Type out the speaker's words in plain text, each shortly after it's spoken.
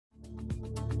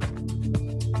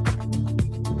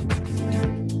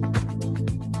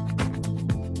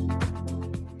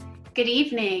Good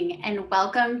evening and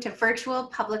welcome to Virtual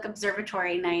Public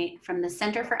Observatory Night from the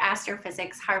Center for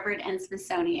Astrophysics, Harvard and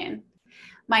Smithsonian.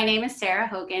 My name is Sarah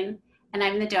Hogan and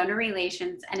I'm the Donor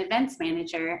Relations and Events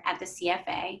Manager at the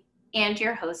CFA and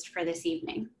your host for this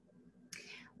evening.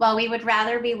 While we would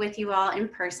rather be with you all in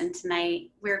person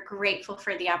tonight, we're grateful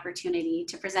for the opportunity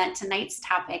to present tonight's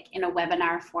topic in a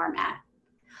webinar format.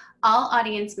 All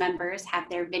audience members have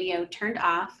their video turned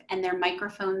off and their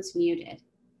microphones muted.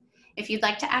 If you'd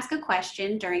like to ask a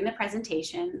question during the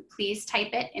presentation, please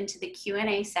type it into the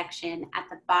Q&A section at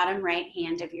the bottom right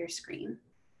hand of your screen.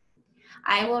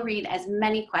 I will read as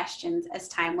many questions as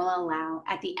time will allow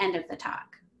at the end of the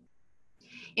talk.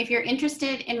 If you're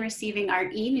interested in receiving our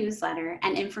e-newsletter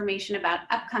and information about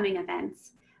upcoming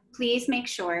events, please make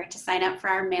sure to sign up for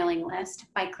our mailing list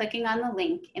by clicking on the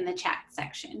link in the chat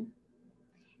section.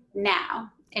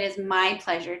 Now, it is my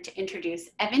pleasure to introduce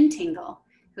Evan Tingle,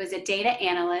 who is a data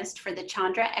analyst for the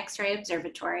Chandra X-ray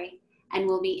Observatory and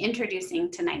will be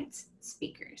introducing tonight's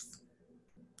speakers.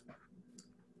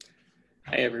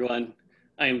 Hi, everyone.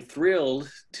 I am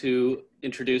thrilled to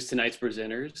introduce tonight's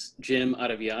presenters, Jim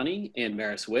Ottaviani and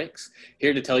Mary Wicks,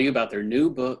 here to tell you about their new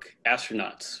book,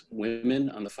 Astronauts, Women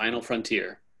on the Final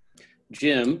Frontier.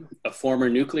 Jim, a former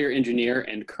nuclear engineer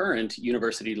and current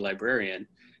university librarian,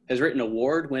 has written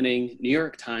award-winning New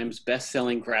York Times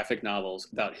best-selling graphic novels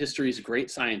about history's great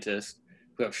scientists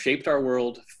who have shaped our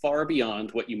world far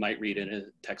beyond what you might read in a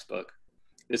textbook.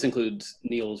 This includes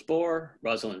Niels Bohr,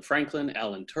 Rosalind Franklin,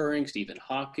 Alan Turing, Stephen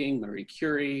Hawking, Marie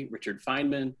Curie, Richard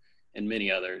Feynman, and many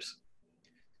others.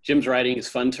 Jim's writing is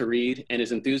fun to read, and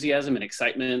his enthusiasm and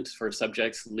excitement for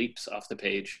subjects leaps off the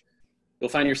page. You'll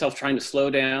find yourself trying to slow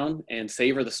down and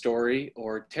savor the story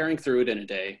or tearing through it in a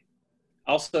day.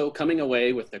 Also coming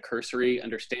away with a cursory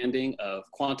understanding of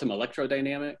quantum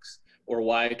electrodynamics or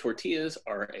why tortillas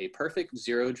are a perfect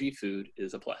zero-G food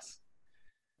is a plus.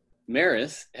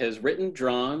 Maris has written,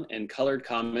 drawn, and colored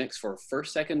comics for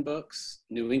First Second Books,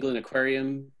 New England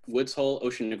Aquarium, Woods Hole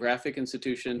Oceanographic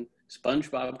Institution,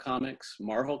 SpongeBob Comics,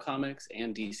 Marvel Comics,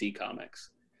 and DC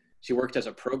Comics. She worked as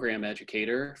a program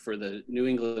educator for the New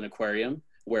England Aquarium,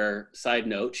 where, side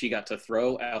note, she got to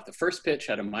throw out the first pitch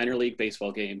at a minor league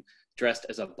baseball game dressed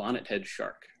as a bonnet-head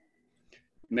shark.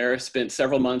 Maris spent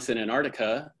several months in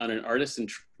Antarctica on an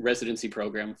artist-in-residency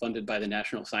program funded by the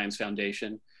National Science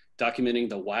Foundation, documenting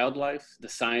the wildlife, the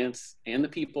science, and the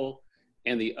people,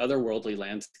 and the otherworldly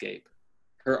landscape.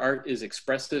 Her art is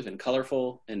expressive and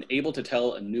colorful and able to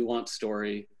tell a nuanced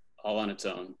story all on its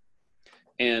own.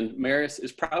 And Maris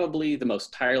is probably the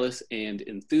most tireless and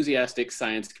enthusiastic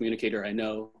science communicator I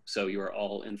know, so you are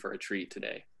all in for a treat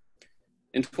today.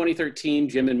 In 2013,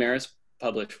 Jim and Maris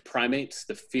published Primates,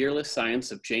 The Fearless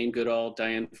Science of Jane Goodall,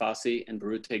 Dian Fossey, and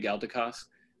Birute Galdikas,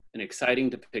 an exciting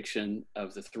depiction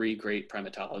of the three great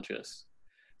primatologists.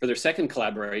 For their second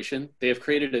collaboration, they have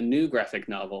created a new graphic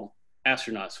novel,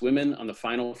 Astronauts, Women on the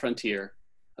Final Frontier,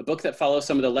 a book that follows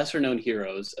some of the lesser-known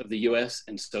heroes of the US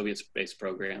and Soviet space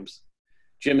programs.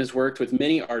 Jim has worked with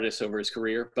many artists over his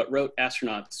career, but wrote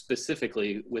Astronauts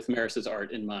specifically with Maris's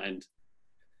art in mind.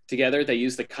 Together, they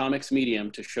use the comics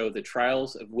medium to show the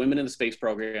trials of women in the space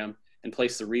program and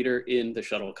place the reader in the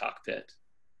shuttle cockpit.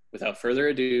 Without further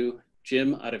ado,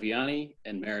 Jim Ottaviani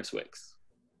and Mary Wicks.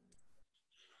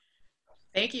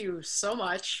 Thank you so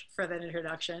much for that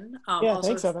introduction.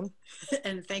 Thanks, Evan.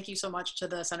 And thank you so much to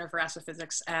the Center for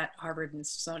Astrophysics at Harvard and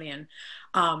Smithsonian.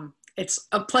 It's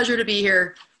a pleasure to be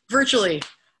here virtually.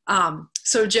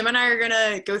 So Jim and I are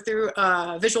gonna go through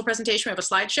a visual presentation. We have a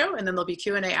slideshow and then there'll be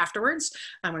Q&A afterwards.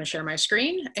 I'm gonna share my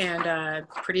screen and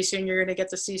pretty soon you're gonna get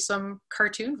to see some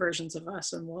cartoon versions of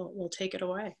us and we'll take it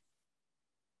away.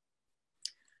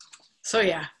 So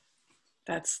yeah,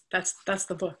 that's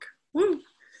the book. Woo!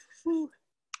 Woo.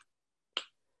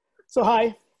 So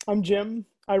hi, I'm Jim.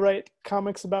 I write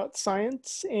comics about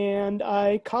science and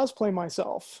I cosplay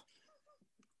myself.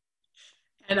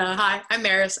 And hi, I'm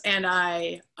Maris, and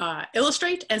I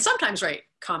illustrate and sometimes write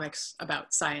comics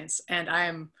about science. And I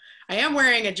am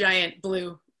wearing a giant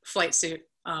blue flight suit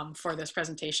for this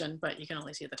presentation, but you can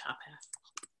only see the top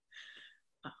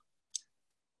half.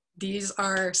 These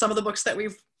are some of the books that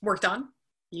we've worked on.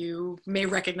 You may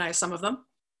recognize some of them.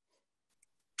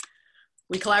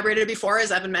 We collaborated before, as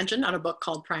Evan mentioned, on a book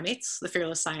called Primates, The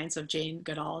Fearless Science of Jane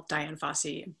Goodall, Dian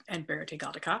Fossey, and Birute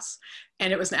Galdikas.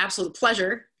 And it was an absolute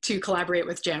pleasure to collaborate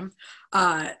with Jim.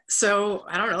 So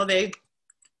I don't know, they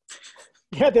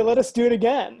let us do it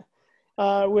again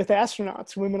with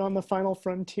Astronauts, Women on the Final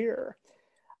Frontier.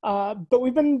 But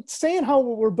we've been saying how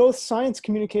we're both science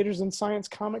communicators and science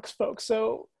comics folks.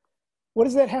 So what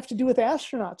does that have to do with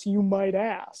astronauts, you might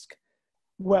ask?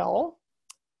 Well,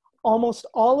 Almost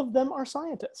all of them are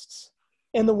scientists.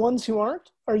 And the ones who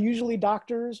aren't are usually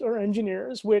doctors or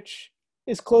engineers, which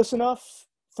is close enough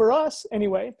for us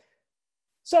anyway.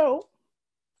 So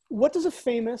what does a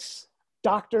famous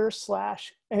doctor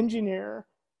slash engineer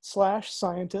slash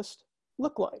scientist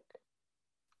look like?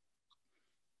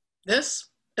 This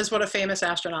is what a famous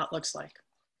astronaut looks like.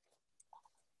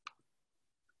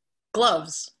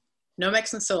 Gloves,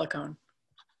 Nomex and silicone.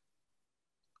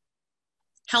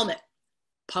 Helmet,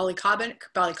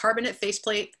 polycarbonate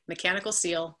faceplate, mechanical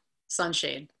seal,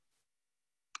 sunshade.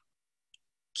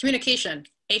 Communication,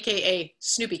 AKA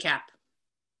Snoopy cap.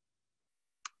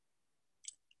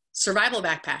 Survival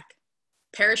backpack,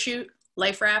 parachute,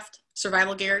 life raft,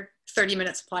 survival gear,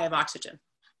 30-minute supply of oxygen.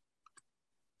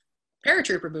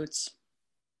 Paratrooper boots.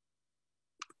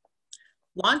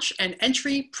 Launch and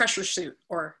entry pressure suit,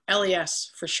 or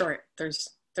LES for short. There's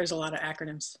a lot of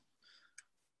acronyms.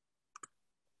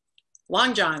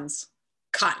 Long johns,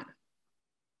 cotton.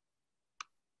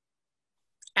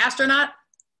 Astronaut,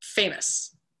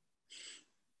 famous.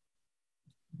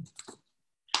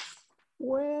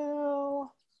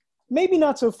 Well, maybe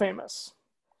not so famous.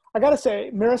 I gotta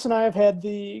say, Maris and I have had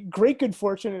the great good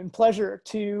fortune and pleasure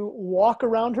to walk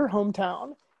around her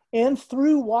hometown and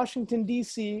through Washington,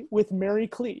 D.C. with Mary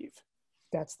Cleave.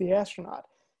 That's the astronaut.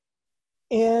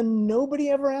 And nobody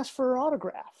ever asked for her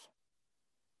autograph.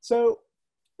 So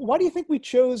why do you think we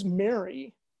chose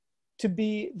Mary to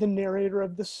be the narrator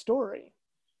of this story?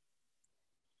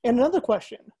 And another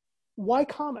question, why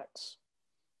comics?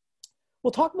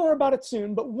 We'll talk more about it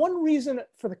soon, but one reason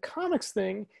for the comics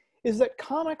thing is that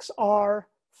comics are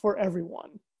for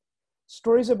everyone.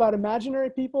 Stories about imaginary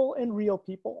people and real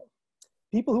people.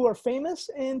 People who are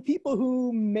famous and people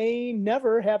who may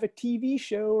never have a TV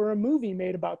show or a movie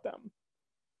made about them.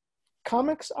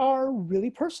 Comics are really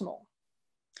personal.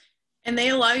 And they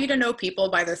allow you to know people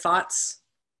by their thoughts,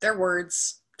 their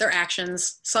words, their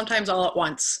actions, sometimes all at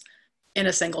once in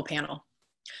a single panel.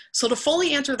 So to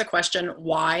fully answer the question,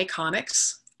 why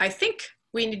comics, I think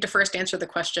we need to first answer the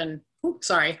question,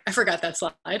 sorry, I forgot that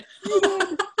slide.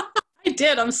 I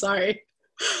did, I'm sorry.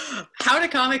 How do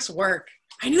comics work?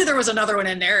 I knew there was another one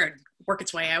in there and work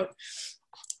its way out.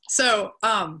 So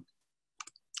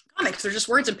comics, they're just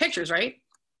words and pictures, right?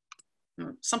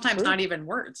 Sometimes not even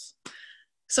words.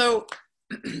 So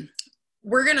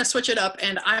we're gonna switch it up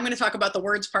and I'm gonna talk about the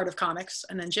words part of comics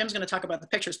and then Jim's gonna talk about the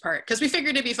pictures part because we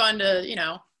figured it'd be fun to, you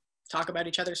know, talk about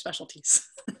each other's specialties.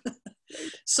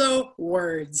 So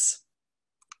words.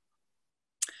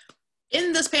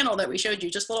 In this panel that we showed you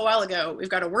just a little while ago, we've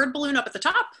got a word balloon up at the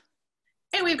top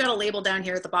and we've got a label down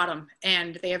here at the bottom.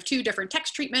 And they have two different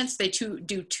text treatments. They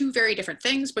do two very different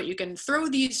things, but you can throw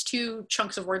these two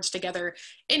chunks of words together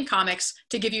in comics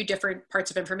to give you different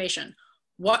parts of information.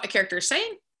 What a character is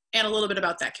saying and a little bit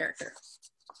about that character.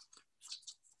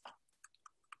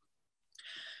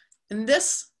 In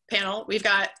this panel, we've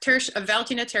got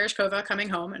Valentina Tereshkova coming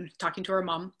home and talking to her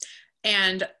mom.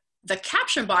 And the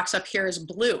caption box up here is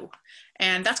blue.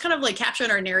 And that's kind of like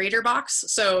caption or narrator box.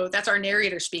 So that's our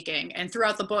narrator speaking. And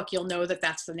throughout the book, you'll know that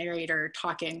that's the narrator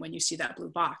talking when you see that blue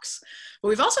box. But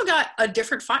we've also got a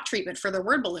different font treatment for the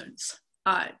word balloons.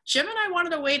 Jim and I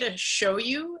wanted a way to show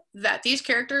you that these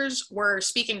characters were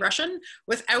speaking Russian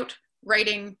without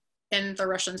writing in the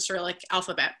Russian Cyrillic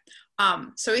alphabet.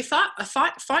 So we thought a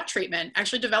font treatment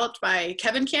actually developed by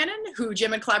Kevin Cannon, who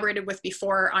Jim had collaborated with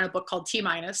before on a book called T-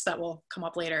 that will come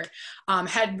up later,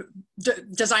 had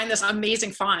designed this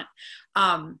amazing font.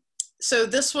 So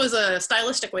this was a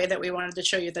stylistic way that we wanted to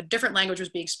show you that different language was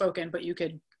being spoken, but you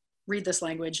could read this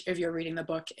language if you're reading the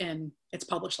book in its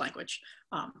published language.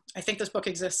 I think this book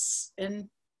exists in,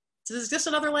 does it exist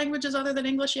in other languages other than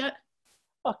English yet?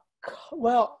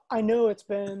 Well, I know it's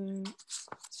been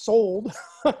sold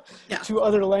to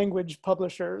other language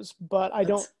publishers, but I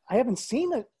haven't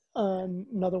seen it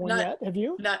another one yet. Have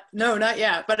you? No, not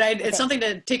yet. But it's something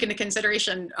to take into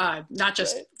consideration, not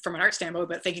just from an art standpoint,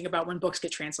 but thinking about when books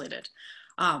get translated.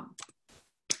 Thought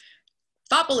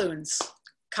balloons.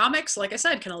 Comics, like I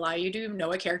said, can allow you to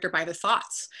know a character by their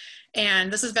thoughts.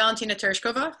 And this is Valentina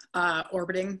Tereshkova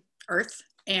orbiting Earth.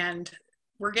 And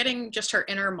we're getting just her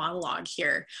inner monologue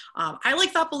here. I like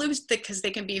thought balloons because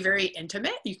they can be very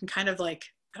intimate. You can kind of like,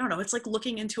 I don't know, it's like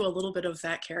looking into a little bit of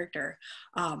that character.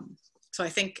 So I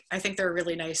think they're a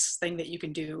really nice thing that you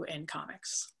can do in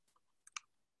comics.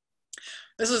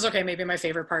 This is, okay, maybe my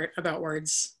favorite part about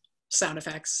words, sound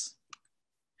effects.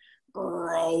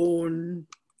 Groan.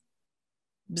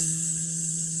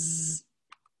 Bzzz.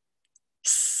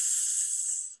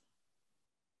 Psss.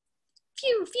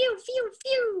 Phew, phew, phew,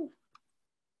 phew.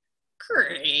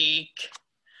 Creak.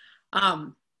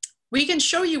 we can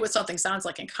show you what something sounds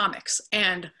like in comics.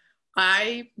 And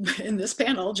in this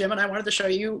panel, Jim and I wanted to show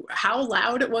you how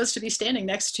loud it was to be standing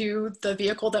next to the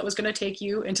vehicle that was going to take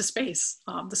you into space,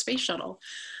 the space shuttle.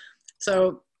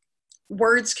 So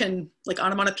words can, like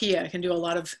onomatopoeia, can do a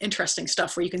lot of interesting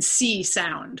stuff where you can see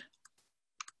sound.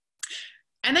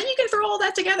 And then you can throw all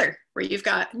that together, where you've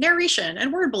got narration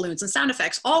and word balloons and sound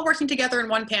effects all working together in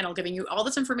one panel, giving you all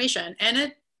this information. And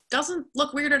it doesn't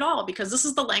look weird at all, because this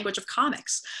is the language of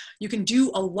comics. You can do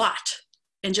a lot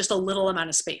in just a little amount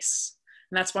of space.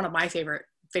 And that's one of my favorite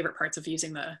parts of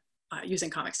using using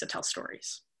comics to tell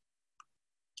stories.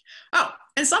 Oh,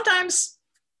 and sometimes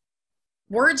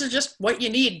words are just what you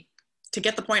need to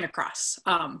get the point across.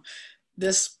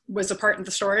 This was a part in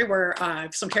the story where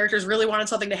some characters really wanted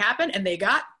something to happen and they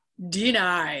got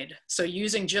denied. So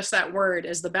using just that word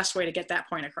is the best way to get that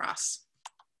point across.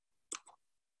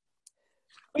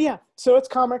 Yeah, so it's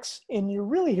comics, and you're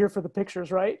really here for the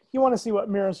pictures, right? You want to see what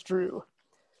Maris drew.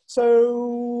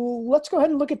 So let's go ahead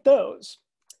and look at those.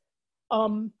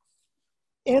 And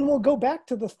we'll go back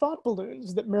to the thought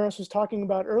balloons that Maris was talking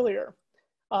about earlier.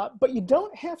 But you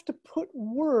don't have to put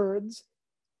words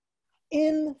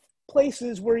in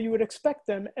places where you would expect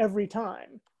them every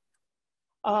time.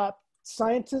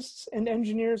 Scientists and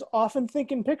engineers often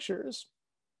think in pictures.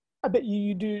 I bet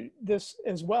you do this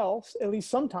as well, at least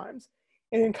sometimes.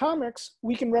 And in comics,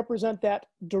 we can represent that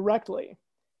directly.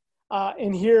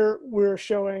 And here we're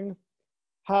showing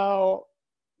how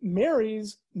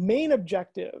Mary's main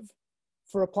objective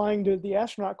for applying to the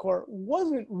astronaut corps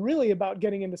wasn't really about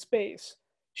getting into space.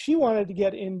 She wanted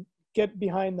to get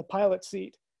behind the pilot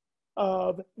seat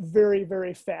of very,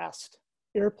 very fast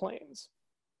airplanes.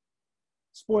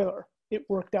 Spoiler, it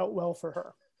worked out well for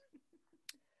her.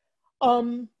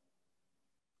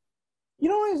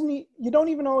 You don't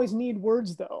even always need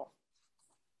words, though.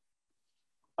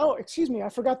 Oh, excuse me, I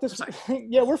forgot this.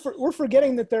 Yeah, we're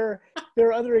forgetting that there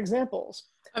are other examples.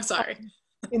 I'm sorry.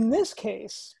 In this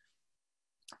case,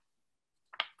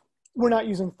 we're not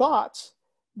using thoughts,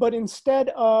 but instead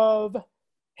of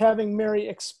having Mary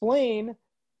explain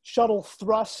shuttle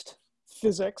thrust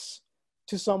physics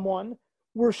to someone,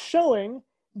 we're showing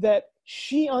that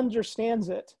she understands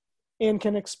it and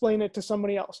can explain it to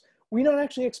somebody else. We don't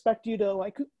actually expect you to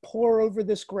like pore over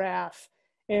this graph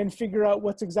and figure out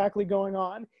what's exactly going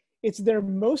on. It's there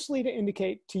mostly to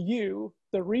indicate to you,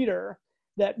 the reader,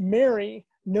 that Mary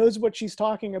knows what she's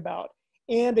talking about.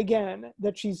 And again,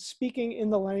 that she's speaking in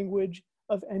the language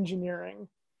of engineering.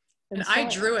 And I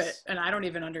drew it and I don't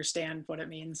even understand what it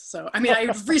means. So, I mean,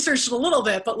 I researched a little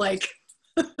bit, but like.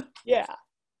 Yeah.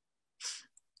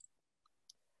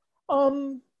 But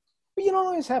you don't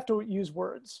always have to use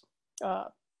words.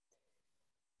 The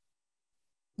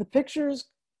pictures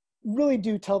really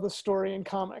do tell the story in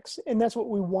comics, and that's what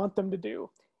we want them to do.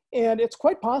 And it's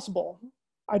quite possible,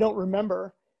 I don't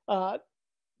remember, but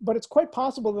it's quite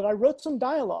possible that I wrote some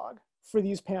dialogue for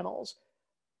these panels.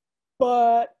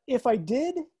 But if I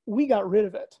did, we got rid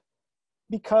of it,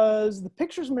 because the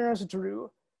pictures Maris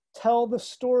drew tell the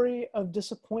story of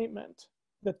disappointment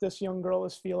that this young girl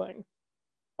is feeling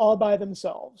all by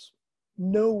themselves.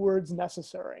 No words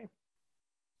necessary.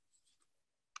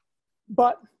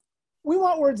 But we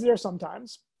want words there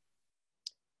sometimes.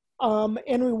 And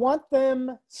we want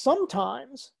them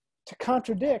sometimes to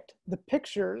contradict the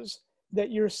pictures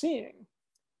that you're seeing.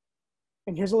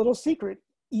 And here's a little secret.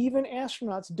 Even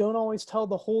astronauts don't always tell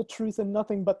the whole truth and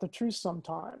nothing but the truth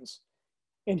sometimes.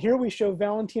 And here we show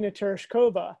Valentina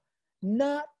Tereshkova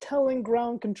not telling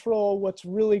ground control what's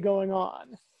really going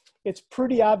on. It's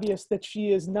pretty obvious that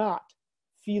she is not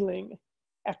feeling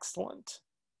excellent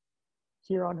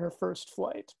here on her first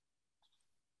flight.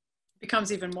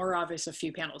 Becomes even more obvious a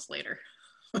few panels later.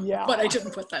 Yeah. But I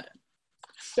didn't put that in.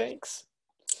 Thanks.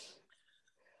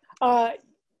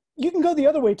 You can go the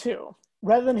other way too.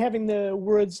 Rather than having the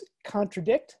words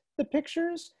contradict the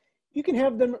pictures, you can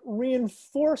have them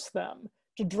reinforce them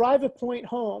to drive a point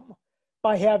home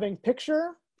by having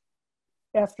picture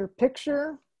after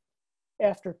picture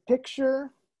after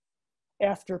picture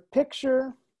after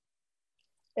picture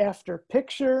after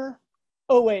picture.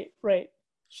 Oh, wait.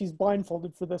 She's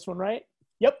blindfolded for this one, right?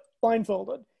 Yep,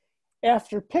 blindfolded.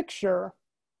 After picture,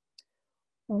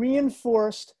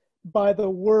 reinforced by the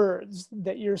words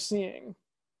that you're seeing.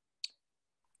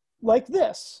 Like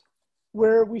this,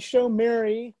 where we show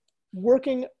Mary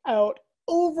working out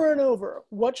over and over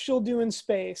what she'll do in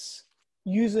space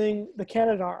using the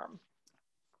Canadarm.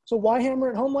 So why hammer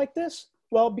it home like this?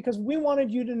 Well, because we wanted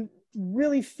you to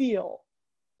really feel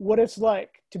what it's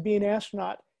like to be an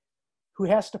astronaut who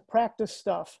has to practice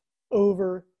stuff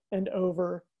over and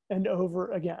over and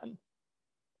over again.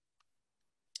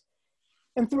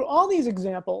 And through all these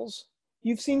examples,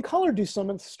 you've seen color do some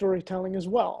of the storytelling as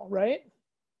well, right?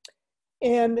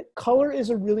 And color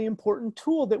is a really important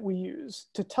tool that we use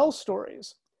to tell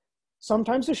stories,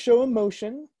 sometimes to show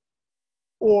emotion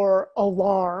or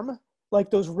alarm,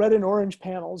 like those red and orange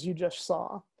panels you just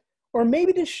saw, or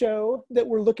maybe to show that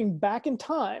we're looking back in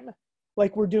time,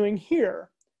 like we're doing here,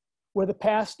 where the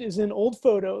past is in old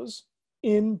photos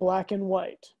in black and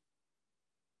white.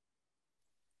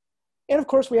 And of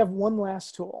course, we have one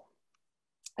last tool,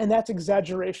 and that's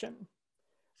exaggeration.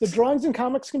 The drawings in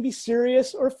comics can be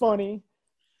serious or funny,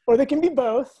 or they can be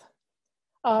both.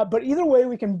 But either way,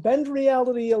 we can bend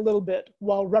reality a little bit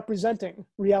while representing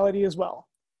reality as well.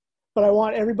 But I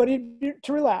want everybody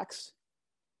to relax.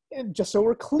 And just so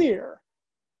we're clear,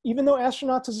 even though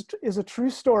Astronauts is a true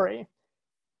story,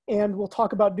 and we'll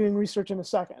talk about doing research in a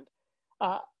second,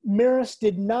 Maris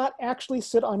did not actually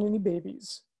sit on any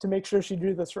babies to make sure she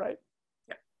drew this right.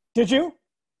 Yep. Did you?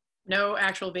 No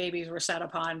actual babies were sat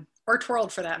upon, or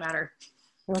twirled for that matter.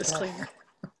 Okay. Disclaimer.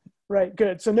 Right,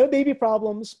 good. So no baby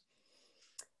problems.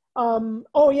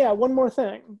 Oh yeah, one more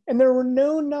thing. And there were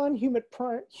no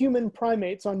non-human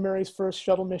primates on Mary's first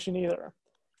shuttle mission either.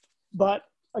 But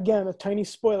again, a tiny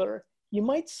spoiler, you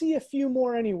might see a few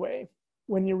more anyway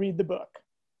when you read the book.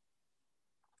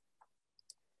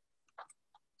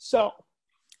 So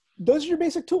those are your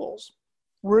basic tools,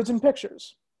 words and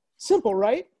pictures. Simple,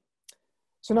 right?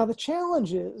 So now the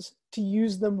challenge is to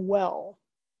use them well.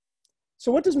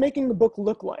 So what does making the book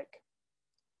look like?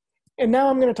 And now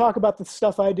I'm going to talk about the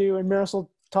stuff I do, and Maris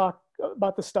will talk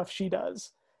about the stuff she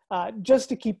does, just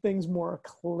to keep things more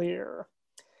clear.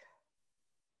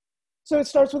 So it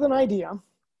starts with an idea.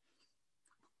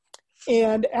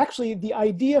 And actually, the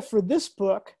idea for this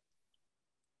book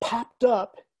popped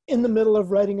up in the middle of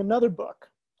writing another book.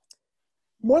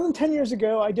 More than 10 years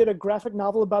ago, I did a graphic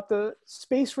novel about the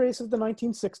space race of the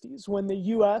 1960s, when the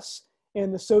US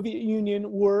and the Soviet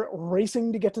Union were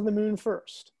racing to get to the moon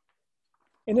first.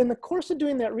 And in the course of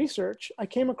doing that research, I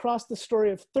came across the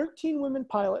story of 13 women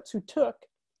pilots who took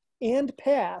and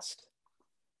passed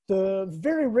the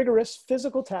very rigorous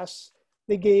physical tests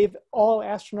they gave all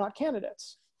astronaut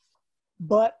candidates.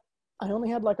 But I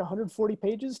only had like 140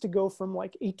 pages to go from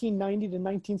like 1890 to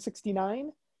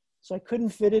 1969, so I couldn't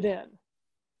fit it in.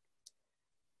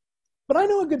 But I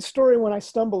know a good story when I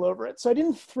stumble over it, so I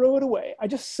didn't throw it away. I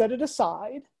just set it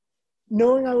aside,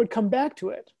 knowing I would come back to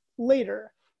it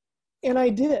later. And I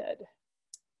did.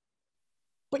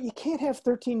 But you can't have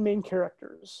 13 main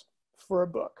characters for a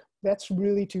book. That's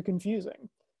really too confusing.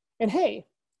 And hey,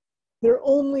 they're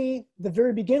only the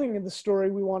very beginning of the story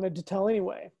we wanted to tell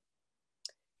anyway.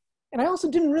 And I also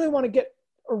didn't really want to get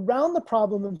around the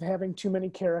problem of having too many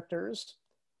characters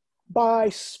by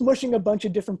smushing a bunch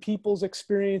of different people's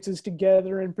experiences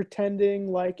together and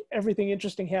pretending like everything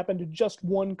interesting happened to just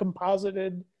one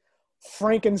composited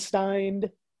Frankenstein.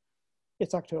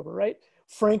 It's October, right?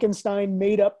 Frankenstein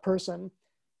made up person.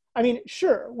 I mean,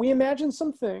 sure, we imagine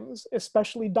some things,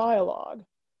 especially dialogue,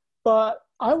 but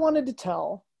I wanted to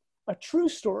tell a true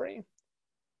story,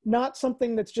 not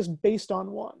something that's just based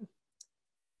on one.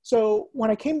 So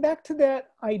when I came back to that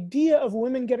idea of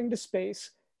women getting to space,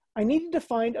 I needed to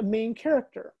find a main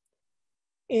character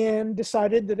and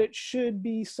decided that it should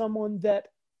be someone that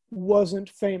wasn't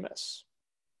famous.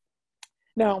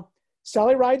 Now,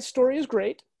 Sally Ride's story is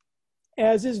great,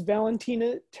 as is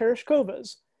Valentina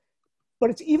Tereshkova's, but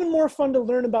it's even more fun to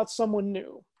learn about someone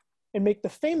new and make the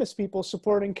famous people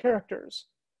supporting characters.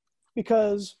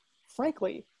 Because,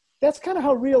 frankly, that's kind of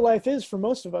how real life is for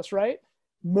most of us, right?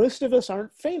 Most of us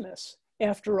aren't famous,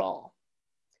 after all.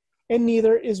 And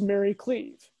neither is Mary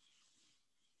Cleave.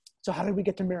 So how did we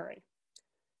get to Mary?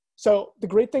 So the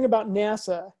great thing about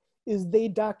NASA is they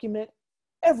document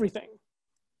everything.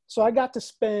 So I got to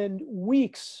spend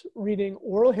weeks reading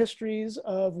oral histories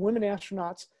of women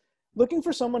astronauts, looking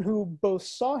for someone who both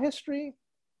saw history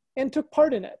and took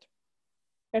part in it.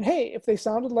 And hey, if they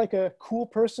sounded like a cool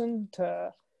person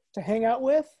to hang out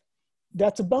with,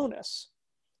 that's a bonus.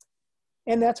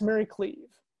 And that's Mary Cleave.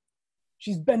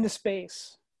 She's been to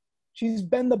space. She's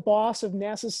been the boss of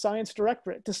NASA's science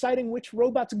directorate, deciding which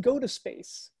robots go to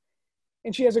space.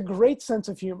 And she has a great sense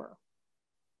of humor.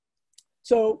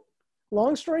 So,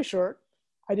 long story short,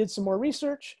 I did some more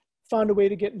research, found a way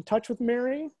to get in touch with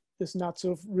Mary, this not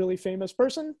so really famous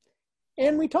person,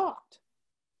 and we talked.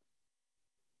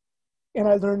 And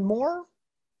I learned more,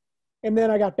 and then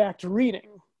I got back to reading.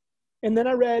 And then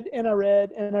I read, and I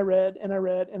read, and I read, and I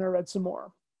read, and I read some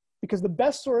more. Because the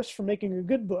best source for making a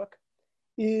good book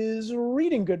is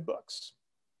reading good books.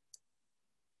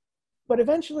 But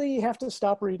eventually you have to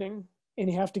stop reading, and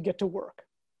you have to get to work.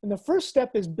 And the first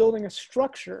step is building a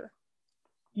structure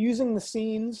using the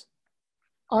scenes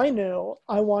I know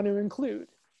I want to include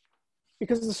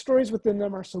because the stories within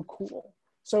them are so cool.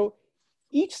 So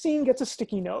each scene gets a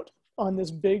sticky note on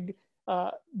this big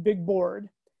board,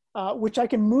 which I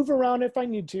can move around if I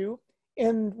need to.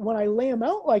 And when I lay them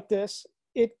out like this,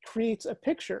 it creates a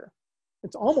picture.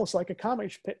 It's almost like a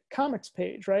comics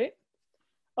page, right?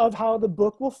 Of how the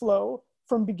book will flow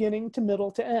from beginning to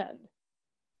middle to end.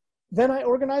 Then I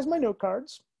organize my note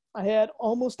cards. I had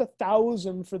almost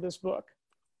 1,000 for this book.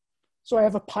 So I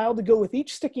have a pile to go with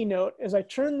each sticky note as I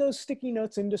turn those sticky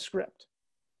notes into script.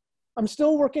 I'm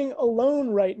still working alone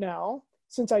right now,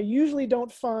 since I usually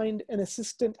don't find an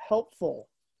assistant helpful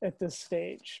at this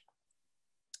stage.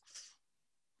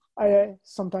 I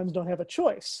sometimes don't have a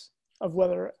choice of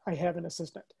whether I have an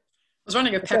assistant. I was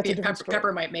wondering if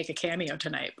Pepper might make a cameo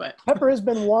tonight, but Pepper has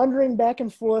been wandering back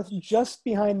and forth just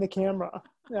behind the camera.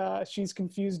 She's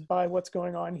confused by what's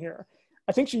going on here.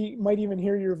 I think she might even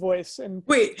hear your voice. And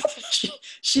wait,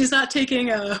 she's not taking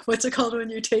what's it called when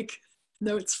you take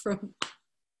notes from?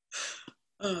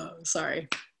 Oh, sorry.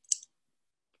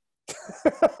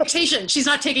 Dictation. She's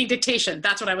not taking dictation.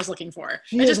 That's what I was looking for.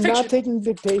 She is not taking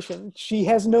dictation. She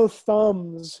has no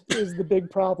thumbs is the big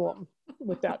problem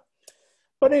with that.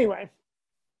 But anyway,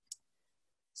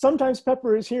 sometimes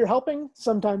Pepper is here helping,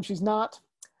 sometimes she's not.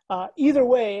 Either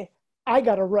way, I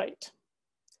gotta write.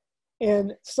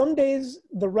 And some days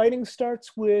the writing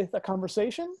starts with a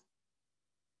conversation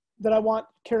that I want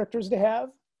characters to have,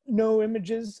 no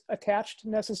images attached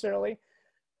necessarily.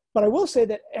 But I will say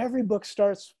that every book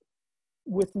starts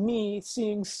with me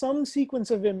seeing some sequence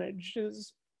of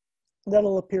images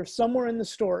that'll appear somewhere in the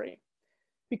story,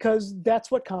 because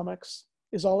that's what comics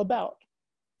is all about.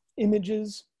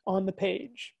 Images on the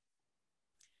page.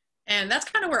 And that's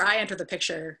kind of where I enter the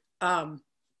picture. Pun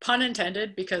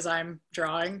intended, because I'm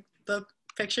drawing the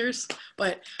pictures.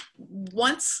 But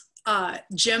once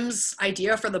Jim's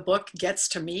idea for the book gets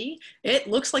to me, it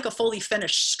looks like a fully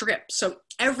finished strip. So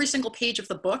every single page of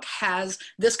the book has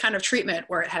this kind of treatment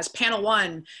where it has panel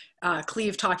 1,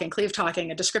 Cleave talking,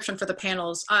 a description for the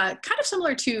panels, kind of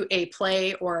similar to a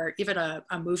play or even a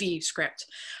movie script.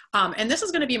 And this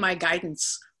is going to be my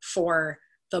guidance for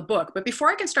the book. But before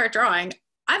I can start drawing,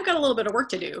 I've got a little bit of work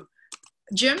to do.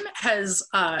 Jim has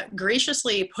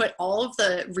graciously put all of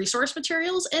the resource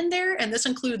materials in there, and this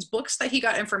includes books that he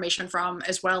got information from,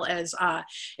 as well as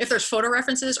if there's photo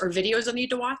references or videos I need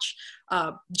to watch.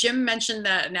 Jim mentioned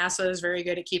that NASA is very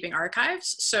good at keeping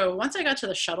archives, so once I got to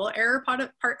the shuttle era part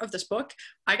of this book,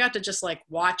 I got to just like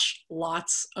watch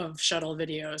lots of shuttle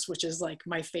videos, which is like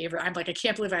my favorite. I'm like, I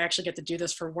can't believe I actually get to do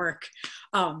this for work.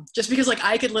 Just because like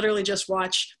I could literally just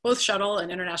watch both shuttle and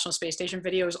International Space Station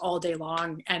videos all day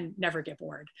long and never get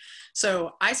bored.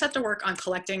 So I set to work on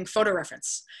collecting photo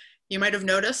reference. You might have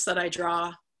noticed that I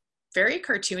draw very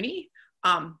cartoony,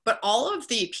 but all of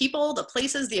the people, the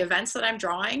places, the events that I'm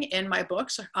drawing in my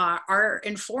books are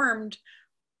informed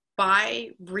by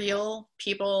real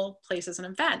people, places, and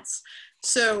events.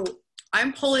 So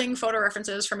I'm pulling photo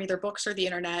references from either books or the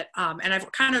internet, and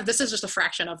I've kind of, this is just a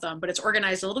fraction of them, but it's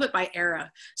organized a little bit by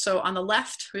era. So on the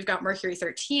left, we've got Mercury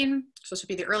 13, so this would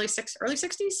be the early 60s,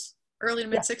 early to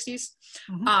mid 60s.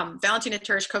 Mm-hmm. Valentina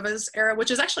Tereshkova's era, which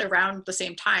is actually around the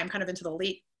same time, kind of into the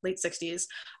late 60s.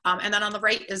 And then on the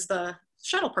right is the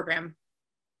shuttle program,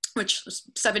 which was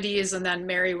 70s, and then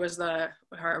Mary was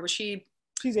she's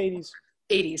 80s.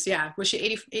 80s, yeah. Was she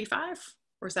 85?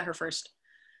 Or is that her first?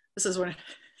 This is when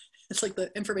it's like the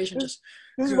information just...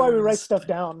 This is why we write stuff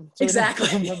down. So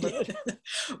exactly.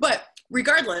 But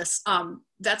regardless,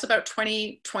 that's about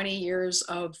 20 years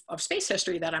of space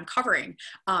history that I'm covering.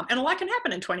 And a lot can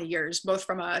happen in 20 years, both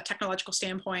from a technological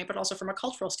standpoint, but also from a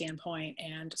cultural standpoint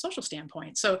and a social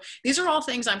standpoint. So these are all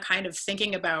things I'm kind of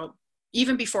thinking about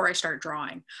even before I start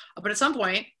drawing. But at some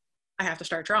point, I have to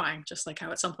start drawing, just like how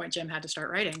at some point Jim had to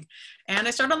start writing. And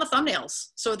I start on the thumbnails.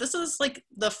 So this is like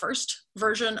the first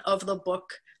version of the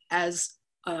book as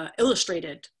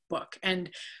illustrated book.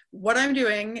 And what I'm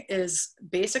doing is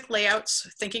basic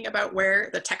layouts, thinking about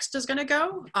where the text is going to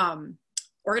go,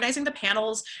 organizing the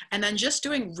panels, and then just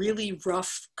doing really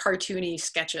rough cartoony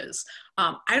sketches.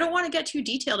 I don't want to get too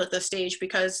detailed at this stage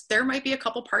because there might be a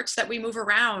couple parts that we move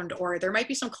around, or there might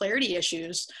be some clarity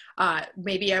issues.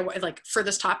 Maybe like for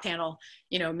this top panel,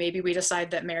 maybe we decide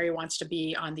that Mary wants to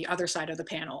be on the other side of the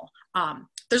panel.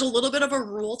 There's a little bit of a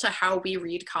rule to how we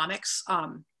read comics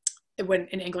when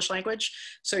in English language.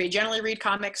 So you generally read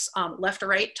comics left to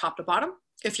right, top to bottom,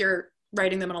 if you're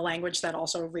writing them in a language that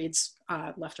also reads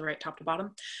left to right, top to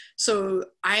bottom. So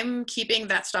I'm keeping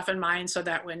that stuff in mind so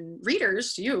that when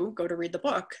readers, you go to read the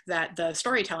book, that the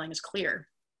storytelling is clear.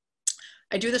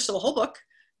 I do this to the whole book,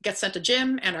 gets sent to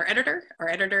Jim and our editor. Our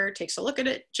editor takes a look at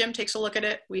it. Jim takes a look at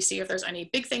it. We see if there's any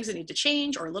big things that need to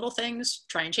change or little things,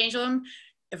 try and change them.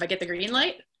 If I get the green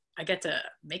light, I get to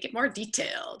make it more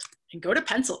detailed and go to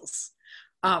pencils.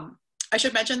 I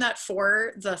should mention that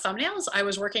for the thumbnails, I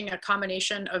was working a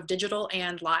combination of digital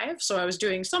and live. So I was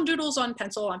doing some doodles on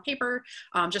pencil, on paper.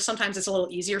 Just sometimes it's a little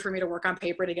easier for me to work on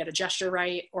paper to get a gesture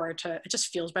right, or it just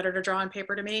feels better to draw on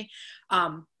paper to me.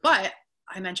 But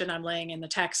I mentioned I'm laying in the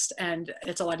text, and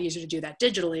it's a lot easier to do that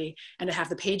digitally and to have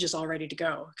the pages all ready to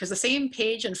go. Because the same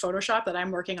page in Photoshop that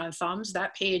I'm working on thumbs,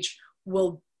 that page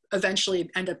will eventually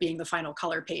end up being the final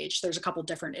color page. There's a couple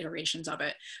different iterations of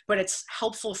it, but it's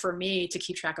helpful for me to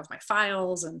keep track of my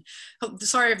files. And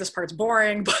sorry if this part's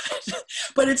boring,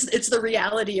 but it's the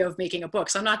reality of making a book.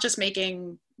 So I'm not just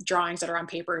making drawings that are on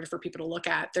paper for people to look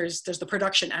at. There's the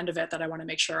production end of it that I want to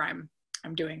make sure I'm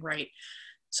doing right.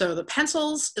 So the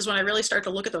pencils is when I really start to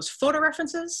look at those photo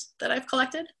references that I've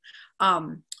collected.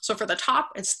 So for the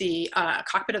top, it's the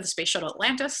cockpit of the Space Shuttle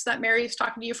Atlantis that Mary's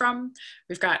talking to you from.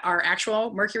 We've got our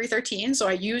actual Mercury 13. So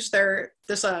I used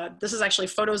this is actually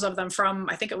photos of them from,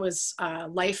 I think it was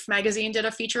Life magazine did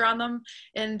a feature on them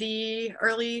in the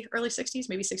early 60s,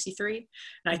 maybe 63.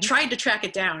 And I tried to track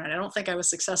it down, and I don't think I was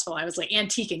successful. I was like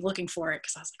antiquing, looking for it,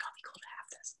 because I was like, oh, it'd be cool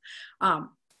to have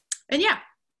this. And yeah,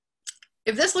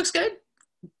 if this looks good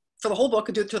for the whole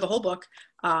book, do it to the whole book,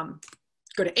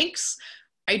 go to inks.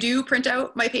 I do print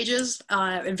out my pages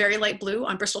in very light blue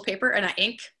on Bristol paper, and I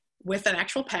ink with an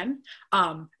actual pen.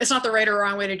 It's not the right or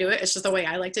wrong way to do it. It's just the way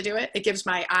I like to do it. It gives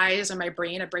my eyes and my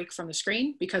brain a break from the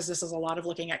screen, because this is a lot of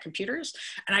looking at computers.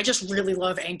 And I just really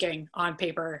love inking on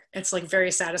paper. It's like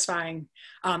very satisfying.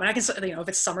 And I can, if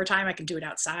it's summertime, I can do it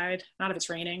outside, not if it's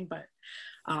raining, but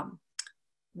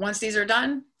once these are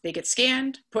done, they get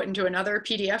scanned, put into another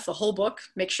PDF, the whole book,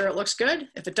 make sure it looks good.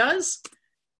 If it does,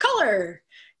 color.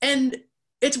 And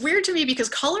it's weird to me because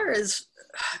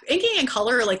inking and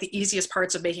color are like the easiest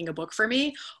parts of making a book for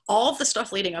me. All of the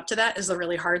stuff leading up to that is the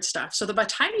really hard stuff. So by the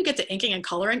time you get to inking and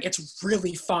coloring, it's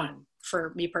really fun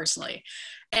for me personally.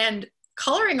 And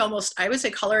coloring I would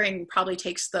say coloring probably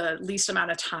takes the least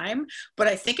amount of time, but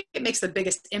I think it makes the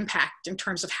biggest impact in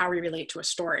terms of how we relate to a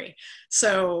story.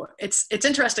 So it's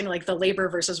interesting, like the labor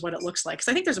versus what it looks like.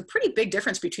 Because I think there's a pretty big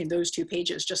difference between those two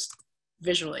pages just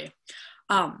visually.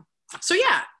 So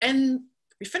yeah, and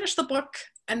we finished the book,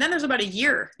 and then there's about a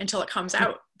year until it comes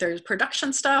out. There's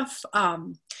production stuff,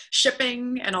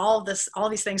 shipping, and all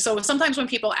these things. So sometimes when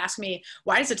people ask me,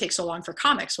 why does it take so long for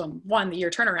comics? Well, one, the year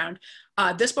turnaround.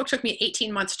 This book took me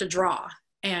 18 months to draw,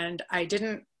 and I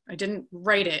didn't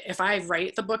write it. If I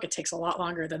write the book, it takes a lot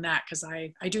longer than that, because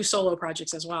I do solo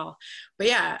projects as well. But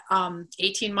yeah,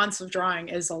 18 months of drawing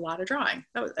is a lot of drawing.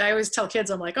 I always tell kids,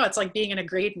 I'm like, oh, it's like being in a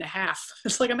grade and a half.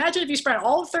 It's like, imagine if you spent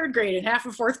all of third grade and half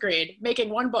of fourth grade making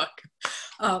one book.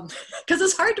 Because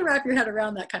it's hard to wrap your head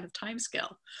around that kind of time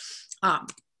scale.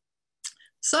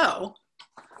 So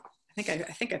I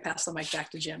think I passed the mic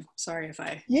back to Jim. Sorry if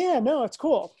I... Yeah, no, it's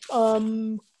cool.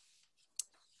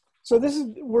 So this is,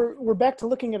 we're back to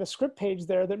looking at a script page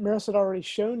there that Maris had already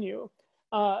shown you.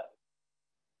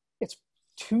 It's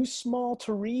too small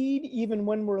to read even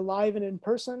when we're live and in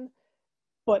person.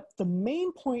 But the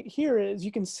main point here is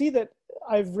you can see that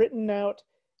I've written out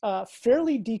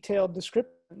fairly detailed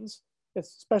descriptions,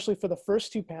 especially for the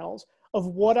first two panels, of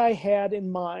what I had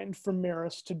in mind for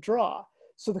Maris to draw.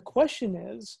 So the question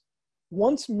is,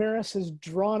 once Maris has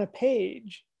drawn a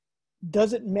page,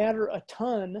 does it matter a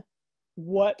ton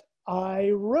what I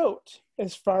wrote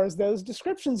as far as those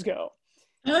descriptions go?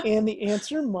 And the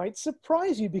answer might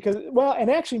surprise you, because, well,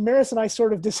 and actually Maris and I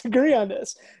sort of disagree on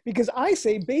this, because I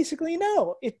say basically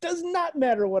no, it does not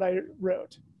matter what I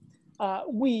wrote.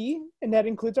 We, and that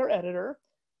includes our editor,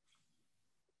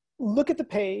 look at the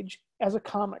page as a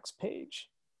comics page.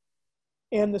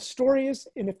 And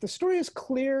if the story is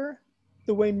clear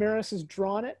the way Maris has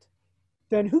drawn it,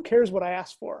 then who cares what I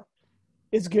asked for?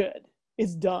 It's good,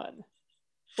 it's done.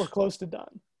 Or close to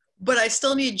done. But I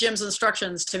still need Jim's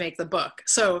instructions to make the book.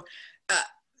 So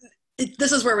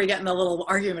this is where we get in a little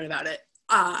argument about it.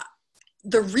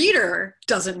 The reader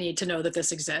doesn't need to know that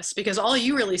this exists, because all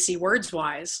you really see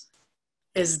words-wise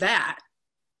is that.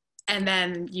 And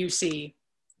then you see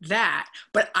that.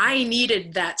 But I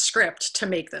needed that script to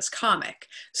make this comic.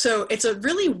 So it's a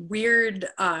really weird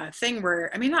thing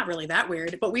where, I mean, not really that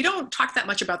weird, but we don't talk that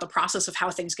much about the process of how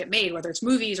things get made, whether it's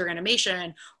movies or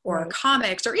animation or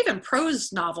comics or even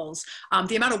prose novels,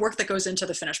 the amount of work that goes into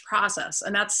the finished process.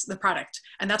 And that's the product.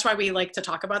 And that's why we like to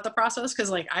talk about the process. Because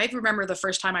like, I remember the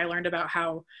first time I learned about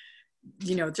how,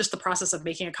 just the process of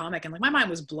making a comic, and like my mind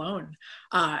was blown,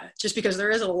 just because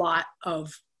there is a lot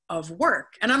of of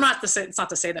work. And it's not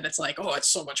to say that it's like, oh, it's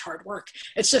so much hard work.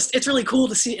 It's just, it's really cool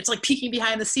to see. It's like peeking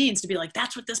behind the scenes to be like,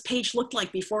 that's what this page looked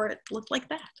like before it looked like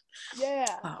that. Yeah.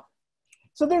 Wow.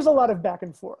 So there's a lot of back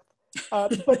and forth.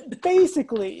 But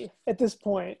basically, at this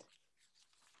point,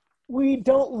 we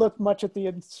don't look much at the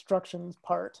instructions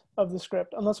part of the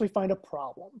script unless we find a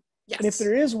problem. Yes. And if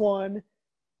there is one,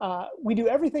 we do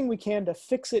everything we can to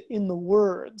fix it in the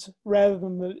words rather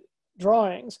than the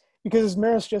drawings. Because as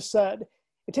Maris just said,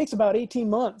 it takes about 18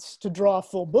 months to draw a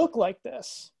full book like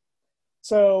this.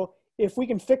 So if we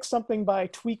can fix something by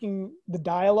tweaking the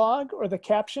dialogue or the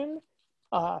caption,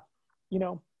 you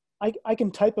know, I can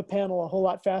type a panel a whole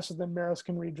lot faster than Maris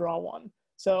can redraw one.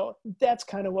 So that's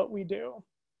kind of what we do.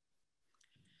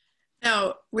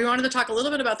 Now, we wanted to talk a little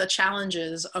bit about the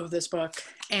challenges of this book,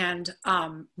 and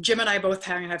Jim and I both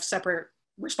have separate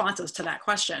responses to that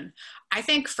question. I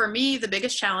think for me, the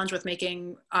biggest challenge with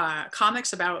making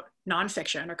comics about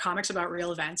nonfiction or comics about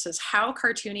real events is how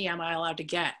cartoony am I allowed to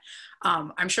get?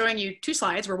 I'm showing you two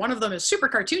slides where one of them is super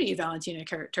cartoony, Valentina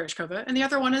Tereshkova, and the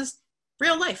other one is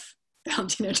real life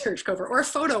Valentina Tereshkova, or a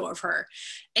photo of her.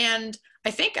 And I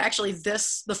think actually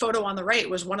the photo on the right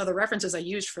was one of the references I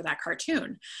used for that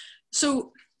cartoon.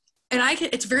 So, and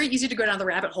it's very easy to go down the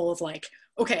rabbit hole of like,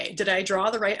 okay, did I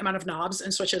draw the right amount of knobs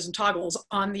and switches and toggles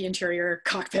on the interior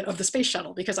cockpit of the space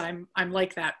shuttle? Because I'm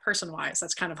like that person-wise.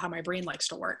 That's kind of how my brain likes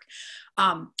to work.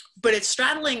 But it's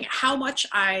straddling how much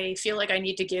I feel like I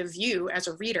need to give you as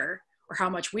a reader, or how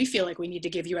much we feel like we need to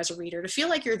give you as a reader to feel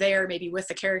like you're there maybe with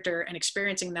the character and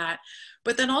experiencing that,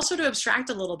 but then also to abstract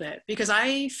a little bit, because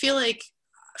I feel like,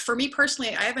 for me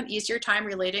personally, I have an easier time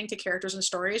relating to characters and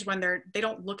stories when they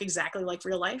don't look exactly like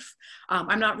real life.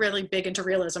 I'm not really big into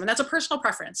realism, and that's a personal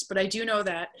preference, but I do know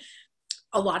that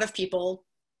a lot of people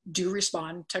do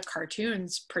respond to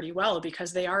cartoons pretty well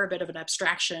because they are a bit of an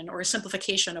abstraction or a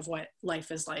simplification of what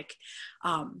life is like.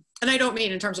 And I don't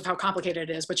mean in terms of how complicated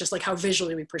it is, but just like how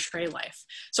visually we portray life.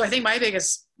 So I think my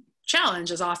biggest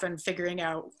challenge is often figuring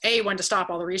out A, when to stop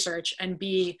all the research, and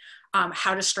B,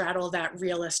 how to straddle that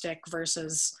realistic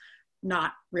versus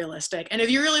not realistic. And if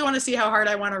you really want to see how hard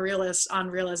I want to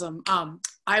realism,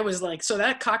 I was like, so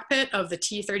that cockpit of the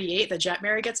T-38 that Jet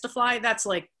Mary gets to fly, that's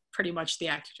like pretty much the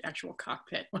actual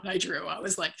cockpit when I drew. I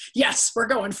was like, yes, we're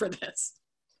going for this.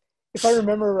 If I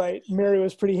remember right, Mary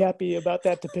was pretty happy about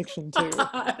that depiction too.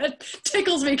 It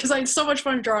tickles me because I had so much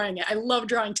fun drawing it. I love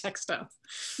drawing tech stuff.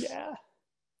 Yeah.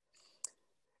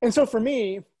 And so for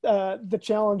me, the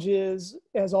challenge is,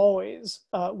 as always,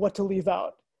 what to leave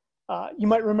out. You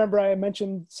might remember I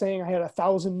mentioned saying I had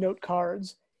 1,000 note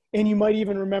cards, and you might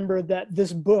even remember that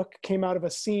this book came out of a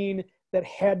scene that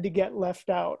had to get left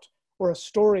out, or a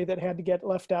story that had to get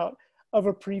left out of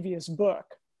a previous book.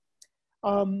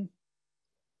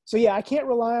 So yeah, I can't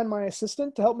rely on my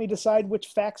assistant to help me decide which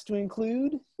facts to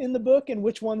include in the book and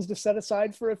which ones to set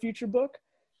aside for a future book,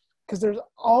 because there's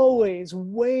always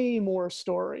way more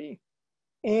story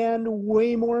and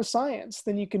way more science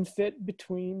than you can fit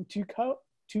between two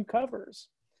covers.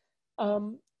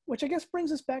 Which I guess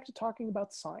brings us back to talking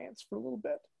about science for a little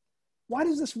bit. Why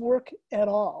does this work at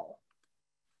all?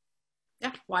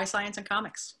 Yeah, why science and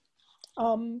comics?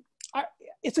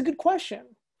 It's a good question,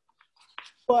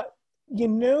 but you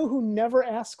know who never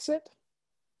asks it?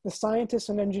 The scientists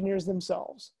and engineers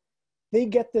themselves. They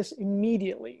get this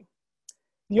immediately.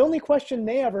 The only question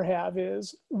they ever have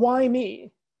is, why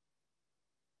me?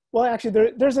 Well,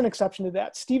 actually, there's an exception to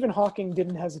that. Stephen Hawking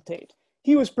didn't hesitate.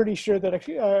 He was pretty sure that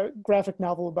a graphic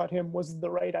novel about him was the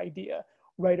right idea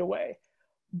right away.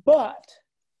 But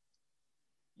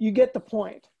you get the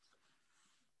point.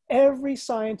 Every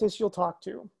scientist you'll talk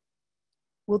to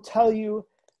will tell you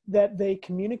that they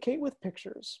communicate with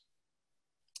pictures.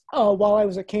 While I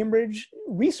was at Cambridge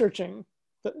researching,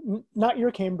 not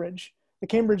your Cambridge, the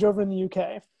Cambridge over in the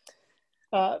UK.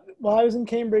 While I was in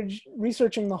Cambridge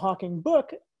researching the Hawking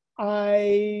book,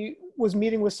 I was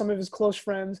meeting with some of his close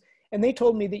friends, and they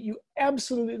told me that you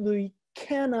absolutely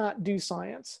cannot do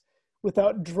science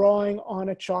without drawing on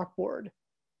a chalkboard.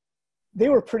 They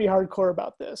were pretty hardcore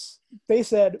about this. They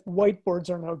said whiteboards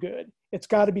are no good. It's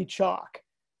got to be chalk.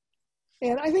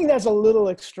 And I think that's a little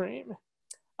extreme.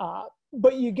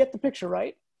 But you get the picture,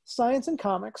 right? Science and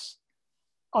comics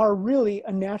are really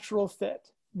a natural fit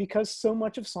because so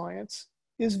much of science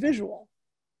is visual.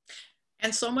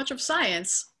 And so much of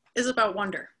science is about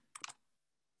wonder.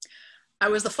 I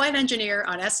was the flight engineer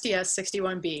on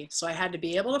STS-61B, so I had to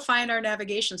be able to find our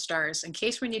navigation stars in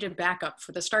case we needed backup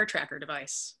for the star tracker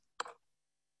device.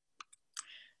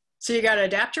 So you got to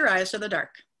adapt your eyes to the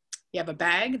dark. You have a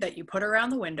bag that you put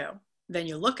around the window, then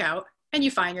you look out and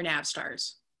you find your nav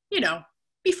stars. You know,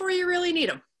 before you really need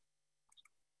them.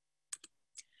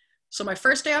 So my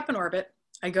first day up in orbit,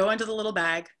 I go into the little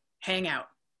bag, hang out,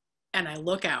 and I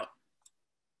look out.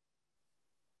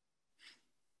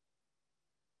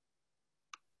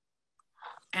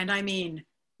 And I mean,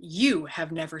 you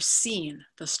have never seen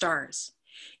the stars.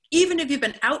 Even if you've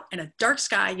been out in a dark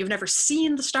sky, you've never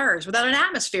seen the stars without an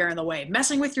atmosphere in the way,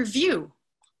 messing with your view.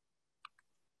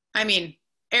 I mean,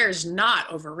 air's not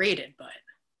overrated, but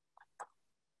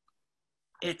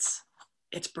it's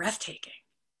breathtaking.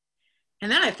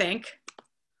 And then I think,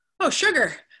 oh,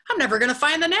 sugar, I'm never gonna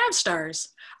find the nav stars.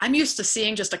 I'm used to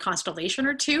seeing just a constellation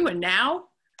or two, and now,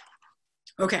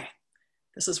 okay,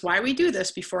 this is why we do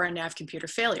this before a nav computer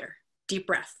failure. Deep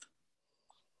breath.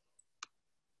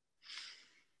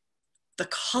 The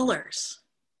colors,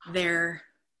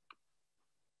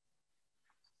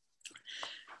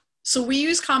 so we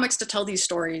use comics to tell these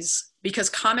stories because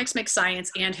comics make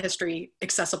science and history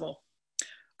accessible.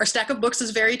 Our stack of books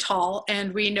is very tall,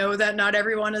 and we know that not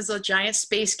everyone is a giant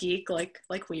space geek like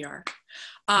we are.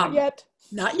 Not yet.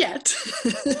 Not yet.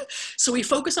 So we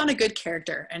focus on a good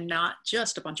character and not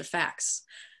just a bunch of facts.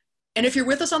 And if you're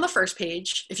with us on the first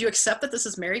page, if you accept that this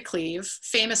is Mary Cleave,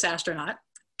 famous astronaut,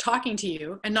 talking to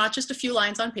you and not just a few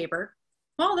lines on paper,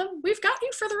 well, then we've got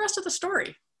you for the rest of the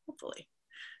story, hopefully.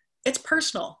 It's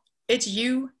personal. It's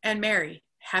you and Mary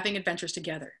having adventures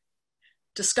together.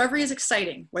 Discovery is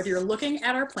exciting, whether you're looking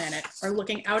at our planet or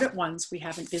looking out at ones we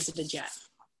haven't visited yet.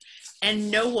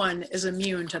 And no one is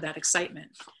immune to that excitement.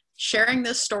 Sharing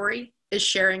this story is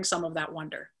sharing some of that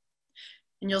wonder.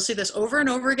 And you'll see this over and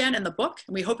over again in the book,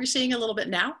 and we hope you're seeing a little bit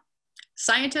now.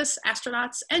 Scientists,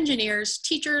 astronauts, engineers,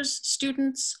 teachers,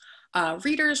 students,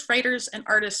 readers, writers, and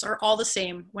artists are all the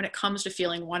same when it comes to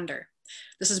feeling wonder.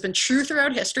 This has been true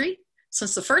throughout history,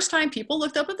 since the first time people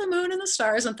looked up at the moon and the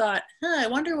stars and thought, I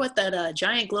wonder what that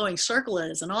giant glowing circle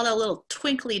is and all that little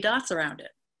twinkly dots around it.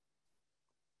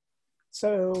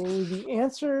 So the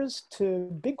answers to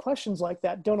big questions like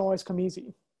that don't always come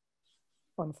easy,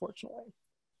 unfortunately.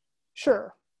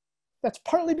 Sure, that's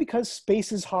partly because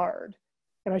space is hard.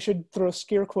 And I should throw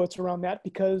scare quotes around that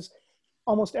because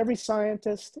almost every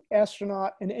scientist,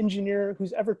 astronaut, and engineer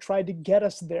who's ever tried to get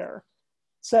us there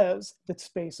says that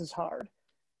space is hard.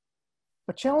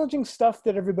 But challenging stuff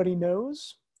that everybody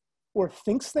knows or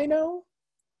thinks they know,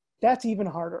 that's even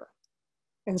harder.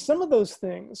 And some of those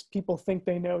things people think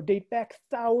they know date back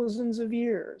thousands of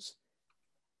years.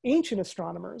 Ancient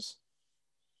astronomers,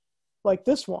 like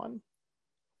this one,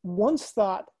 once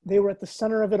thought they were at the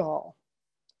center of it all,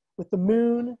 with the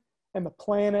moon and the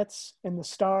planets and the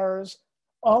stars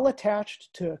all attached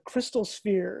to crystal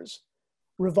spheres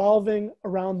revolving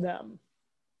around them.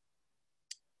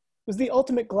 It was the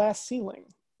ultimate glass ceiling,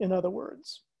 in other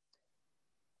words.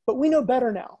 But we know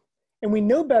better now, and we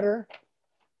know better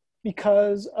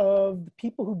because of the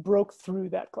people who broke through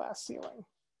that glass ceiling.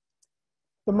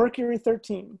 The Mercury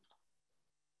 13,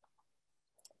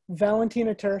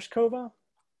 Valentina Tereshkova,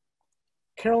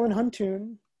 Carolyn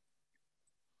Huntoon,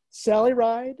 Sally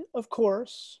Ride, of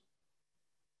course,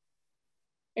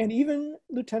 and even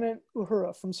Lieutenant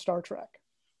Uhura from Star Trek.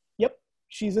 Yep,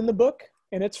 she's in the book,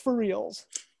 and it's for reals.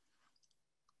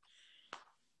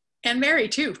 And Mary,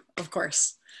 too, of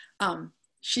course.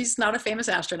 She's not a famous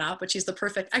astronaut, but she's the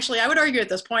perfect, actually, I would argue at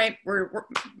this point,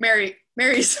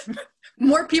 Mary's,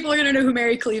 more people are gonna know who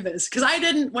Mary Cleave is. Because I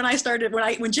didn't,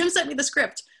 when Jim sent me the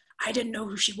script, I didn't know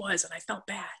who she was, and I felt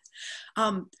bad.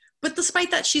 But despite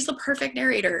that, she's the perfect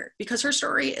narrator because her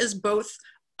story is both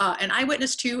an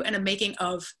eyewitness to and a making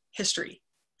of history.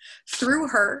 Through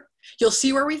her, you'll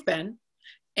see where we've been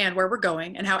and where we're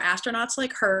going and how astronauts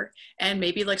like her and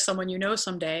maybe like someone you know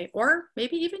someday, or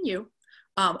maybe even you,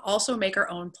 also make our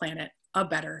own planet a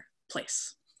better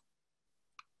place.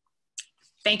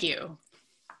 Thank you.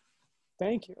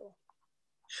 Thank you.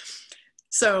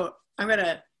 So I'm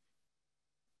gonna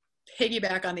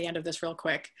piggyback on the end of this real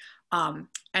quick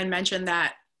and mention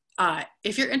that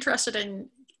if you're interested in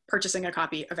purchasing a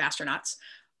copy of Astronauts,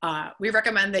 we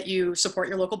recommend that you support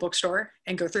your local bookstore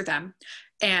and go through them.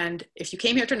 And if you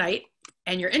came here tonight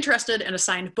and you're interested in a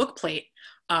signed book plate,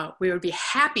 we would be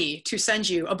happy to send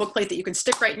you a book plate that you can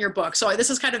stick right in your book. So this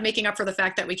is kind of making up for the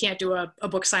fact that we can't do a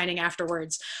book signing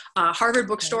afterwards. Harvard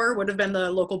Bookstore would have been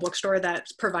the local bookstore that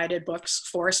provided books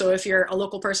for. So if you're a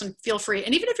local person, feel free.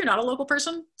 And even if you're not a local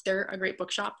person, they're a great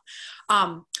bookshop.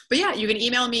 But yeah, you can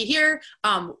email me here.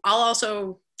 I'll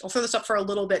throw this up for a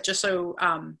little bit just so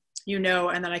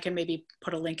and then I can maybe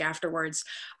put a link afterwards.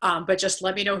 But just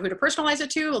let me know who to personalize it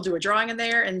to. We'll do a drawing in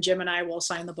there, and Jim and I will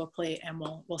sign the book plate, and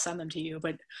we'll send them to you.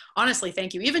 But honestly,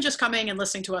 thank you. Even just coming and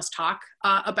listening to us talk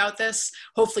about this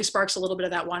hopefully sparks a little bit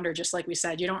of that wonder. Just like we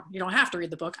said, you don't have to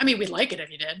read the book. I mean, we'd like it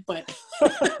if you did, but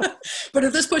but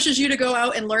if this pushes you to go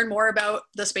out and learn more about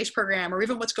the space program or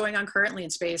even what's going on currently in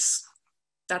space,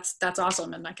 that's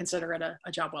awesome, and I consider it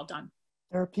a job well done.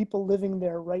 There are people living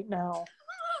there right now.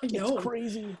 I know. It's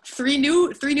crazy. Three new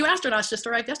astronauts just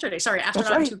arrived yesterday. Sorry,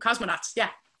 astronaut and right. 2 cosmonauts. Yeah.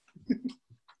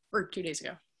 Or 2 days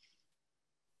ago.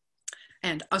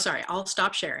 And sorry, I'll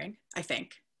stop sharing, I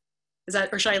think.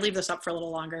 Or should I leave this up for a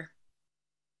little longer?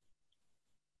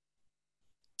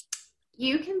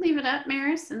 You can leave it up,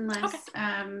 Maris, unless,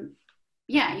 Okay.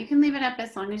 Yeah, you can leave it up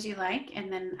as long as you like.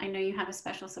 And then I know you have a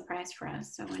special surprise for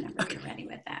us. So whenever you're ready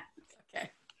with that.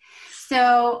 Okay.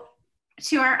 So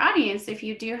to our audience, if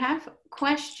you do have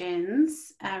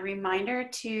questions, a reminder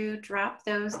to drop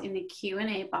those in the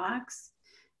Q&A box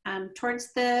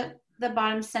towards the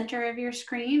bottom center of your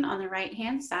screen on the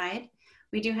right-hand side.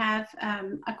 We do have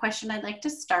a question I'd like to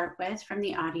start with from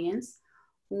the audience.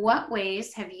 What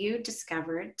ways have you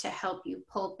discovered to help you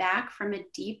pull back from a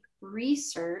deep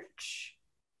research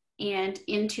and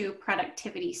into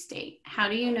productivity state? How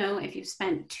do you know if you've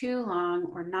spent too long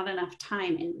or not enough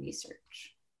time in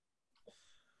research?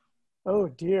 Oh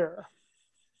dear.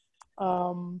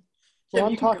 Well, Jim,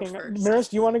 I'm you can go talking. first. Maris,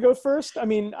 do you want to go first? I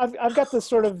mean, I've got this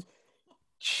sort of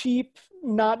cheap,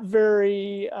 not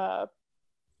very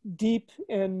deep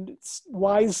and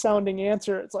wise sounding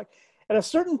answer. It's like at a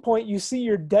certain point, you see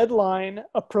your deadline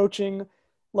approaching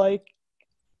like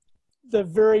the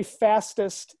very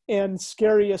fastest and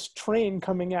scariest train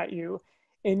coming at you.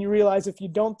 And you realize if you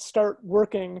don't start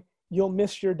working, you'll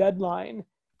miss your deadline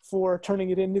for turning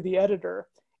it into the editor.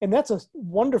 And that's a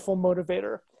wonderful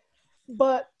motivator.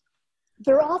 But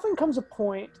there often comes a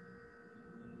point,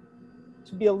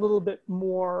 to be a little bit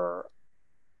more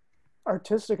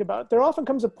artistic about it, there often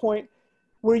comes a point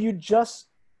where you just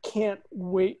can't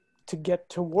wait to get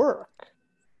to work.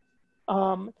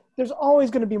 There's always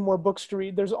going to be more books to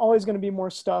read. There's always going to be more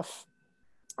stuff,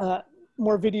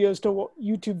 more videos,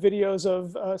 YouTube videos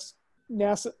of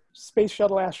NASA space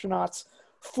shuttle astronauts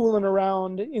fooling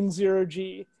around in zero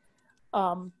G.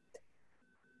 But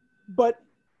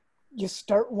you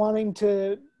start wanting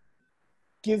to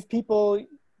give people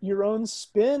your own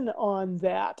spin on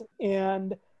that.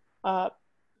 And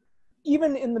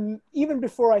even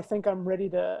before I think I'm ready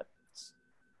to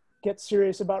get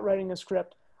serious about writing a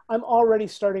script, I'm already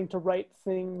starting to write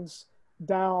things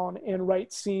down and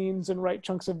write scenes and write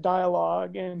chunks of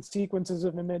dialogue and sequences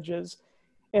of images.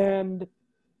 And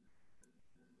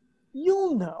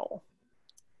you'll know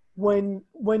when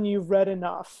you've read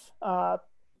enough,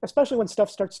 especially when stuff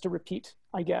starts to repeat,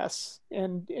 I guess,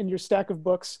 and in your stack of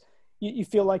books, you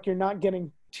feel like you're not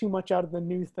getting too much out of the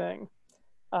new thing.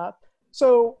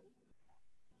 So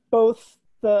both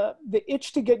the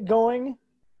itch to get going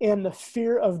and the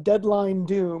fear of deadline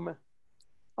doom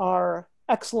are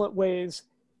excellent ways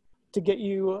to get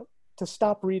you to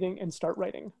stop reading and start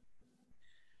writing.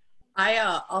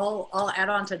 I'll add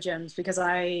on to Jim's because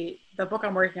the book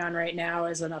I'm working on right now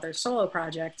is another solo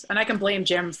project, and I can blame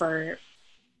Jim for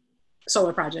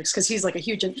solo projects because he's like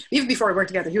even before we worked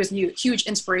together, he was a huge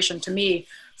inspiration to me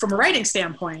from a writing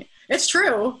standpoint. It's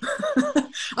true.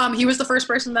 He was the first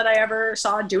person that I ever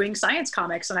saw doing science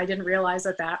comics, and I didn't realize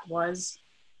that was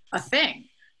a thing.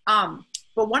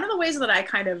 But one of the ways that I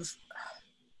kind of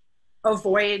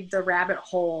avoid the rabbit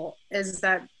hole is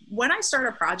that when I start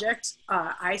a project,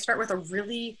 I start with a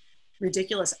really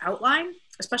ridiculous outline,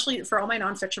 especially for all my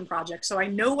nonfiction projects. So I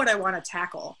know what I want to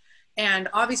tackle. And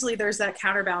obviously there's that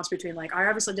counterbalance between like, I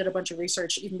obviously did a bunch of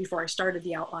research even before I started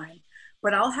the outline,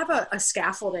 but I'll have a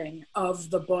scaffolding of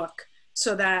the book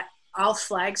so that I'll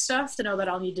flag stuff to know that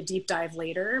I'll need to deep dive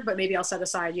later, but maybe I'll set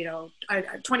aside,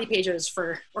 20 pages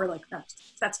for, or like,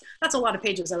 that's a lot of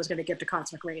pages I was going to give to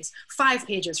cosmic rays, 5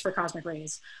 pages for cosmic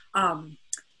rays,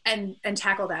 and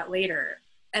tackle that later.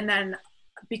 And then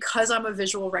because I'm a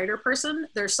visual writer person,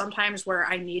 there's sometimes where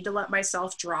I need to let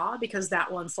myself draw because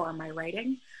that will inform my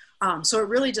writing. So it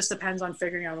really just depends on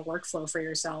figuring out a workflow for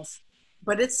yourself.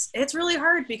 But it's really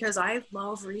hard because I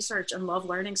love research and love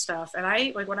learning stuff.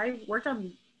 And when I worked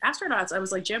on astronauts, I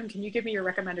was like, Jim, can you give me your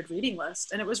recommended reading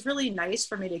list? And it was really nice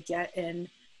for me to get in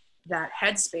that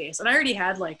headspace. And I already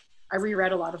had I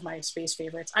reread a lot of my space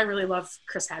favorites. I really love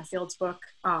Chris Hadfield's book.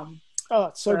 Oh,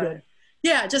 it's so good.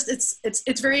 Yeah, just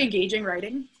it's very engaging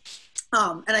writing.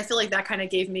 And I feel like that kind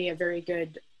of gave me a very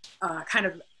good kind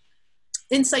of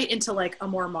insight into like a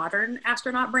more modern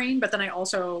astronaut brain, but then I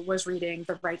also was reading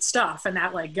The Right Stuff, and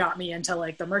that like got me into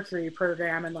like the Mercury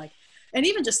program, and like, and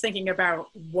even just thinking about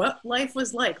what life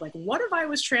was like what if I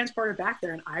was transported back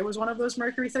there and I was one of those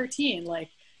Mercury 13, like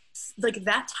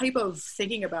that type of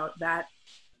thinking about that,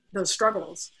 those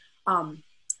struggles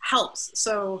helps.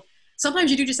 So sometimes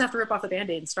you do just have to rip off the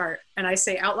Band-Aid and start, and I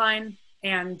say outline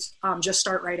and just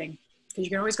start writing, because you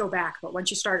can always go back, but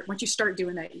once you start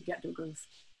doing that, you get into a groove.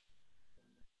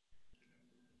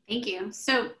 Thank you.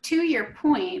 So to your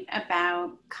point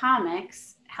about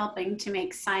comics helping to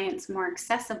make science more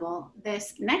accessible,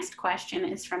 this next question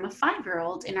is from a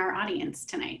 5-year-old in our audience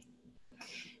tonight.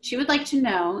 She would like to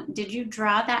know, did you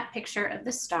draw that picture of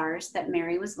the stars that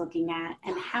Mary was looking at,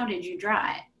 and how did you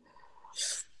draw it?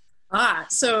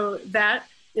 So that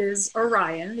is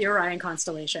Orion, the Orion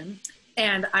constellation.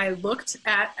 And I looked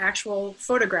at actual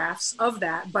photographs of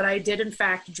that, but I did in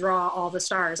fact draw all the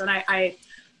stars. And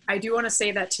I do want to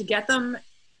say that to get them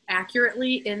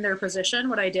accurately in their position,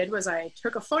 what I did was I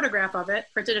took a photograph of it,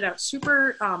 printed it out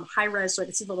super high res so I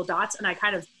could see the little dots, and I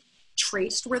kind of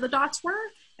traced where the dots were.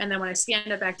 And then when I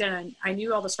scanned it back in, I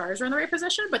knew all the stars were in the right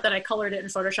position, but then I colored it in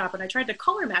Photoshop, and I tried to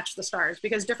color match the stars,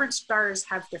 because different stars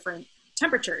have different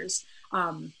temperatures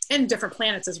and different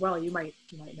planets as well. You might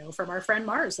know from our friend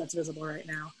Mars that's visible right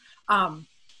now.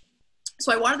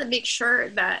 So I wanted to make sure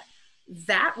that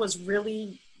that was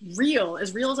really real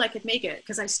as I could make it,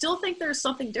 because I still think there's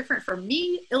something different from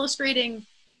me illustrating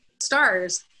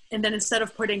stars, and then instead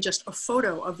of putting just a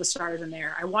photo of the stars in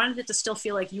there, I wanted it to still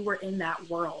feel like you were in that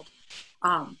world.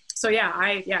 So yeah,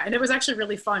 and it was actually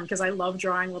really fun because I love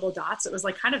drawing little dots. It was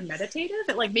like kind of meditative.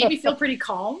 It like made me feel pretty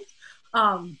calm.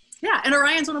 Yeah, and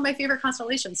Orion's one of my favorite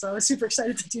constellations, so I was super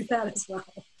excited to do that as well.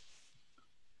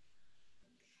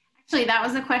 Actually, that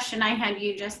was a question I had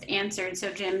you just answered.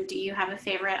 So Jim, do you have a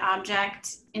favorite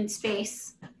object in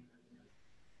space?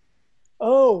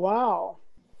 Oh, wow.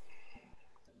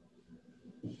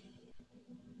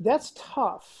 That's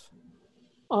tough.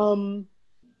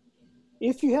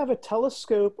 If you have a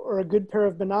telescope or a good pair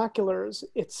of binoculars,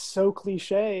 it's so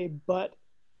cliche, but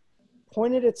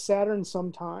point it at Saturn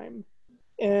sometime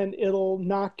and it'll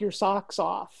knock your socks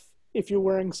off if you're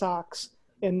wearing socks,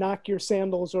 and knock your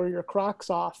sandals or your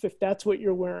Crocs off if that's what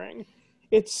you're wearing.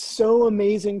 It's so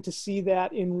amazing to see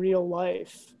that in real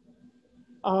life.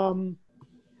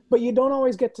 But you don't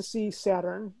always get to see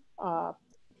Saturn.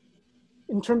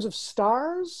 In terms of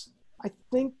stars, I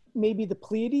think maybe the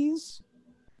Pleiades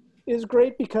is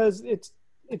great because it's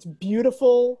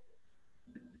beautiful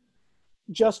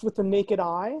just with the naked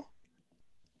eye,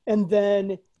 and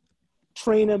then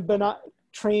train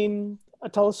a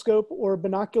telescope or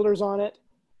binoculars on it,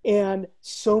 and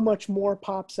so much more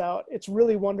pops out. It's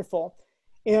really wonderful.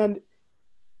 And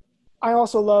I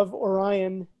also love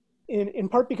Orion in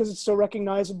part because it's so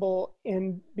recognizable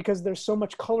and because there's so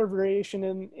much color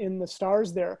variation in the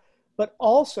stars there, but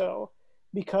also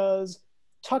because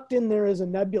tucked in there is a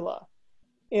nebula.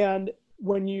 And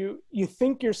when you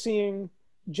think you're seeing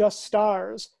just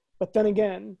stars, but then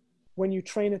again, when you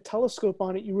train a telescope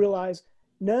on it, you realize,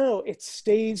 no, it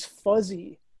stays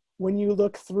fuzzy when you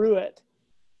look through it.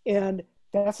 And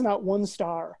that's not one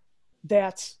star,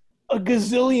 that's a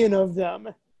gazillion of them.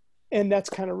 And that's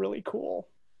kind of really cool.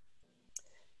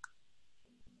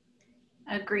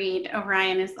 Agreed.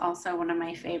 Orion is also one of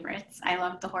my favorites. I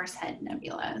love the Horsehead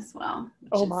Nebula as well.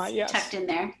 Oh my, yes. Tucked in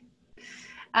there.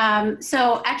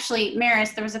 So actually,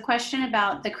 Maris, there was a question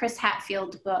about the Chris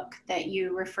Hadfield book that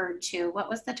you referred to. What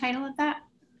was the title of that?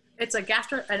 It's an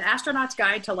astronaut's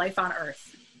guide to life on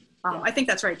Earth. I think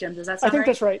that's right, Jim. Does that sound right? I think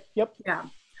that's right. Yep. Yeah.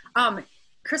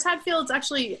 Chris Hadfield's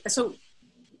actually, so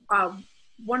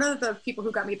one of the people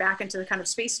who got me back into the kind of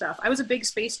space stuff, I was a big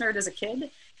space nerd as a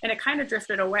kid, and it kind of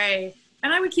drifted away.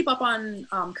 And I would keep up on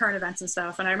current events and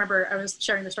stuff. And I remember I was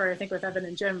sharing the story, I think, with Evan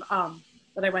and Jim,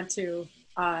 that I went to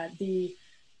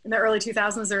in the early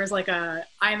 2000s, there was like a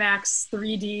IMAX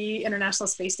 3D International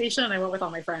Space Station, and I went with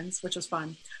all my friends, which was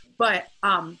fun. But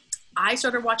I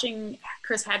started watching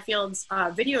Chris Hadfield's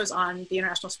videos on the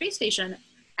International Space Station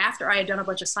after I had done a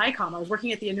bunch of SciComm. I was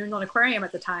working at the New England Aquarium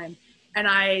at the time, and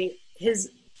his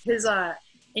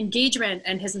engagement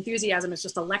and his enthusiasm is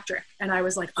just electric. And I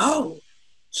was like, oh,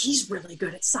 he's really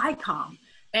good at SciComm.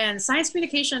 And science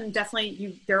communication,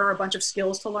 definitely, there are a bunch of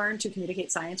skills to learn to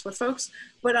communicate science with folks,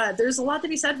 but there's a lot to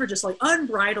be said for just like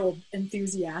unbridled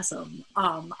enthusiasm.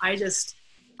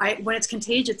 When it's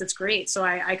contagious, it's great. So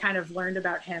I kind of learned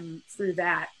about him through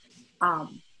that.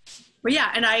 But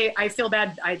yeah, and I feel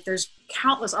bad. There's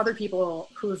countless other people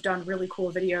who have done really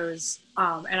cool videos,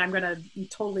 and I'm gonna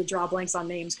totally draw blanks on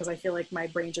names because I feel like my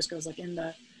brain just goes like in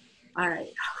the All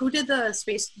right. Who did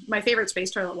my favorite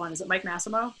space toilet one? Is it Mike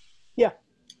Massimo? Yeah.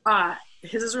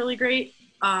 His is really great.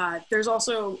 There's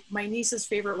also my niece's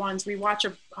favorite ones. We watch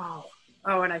and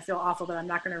I feel awful that I'm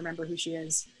not going to remember who she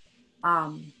is.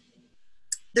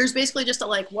 There's basically just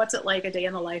what's it like a day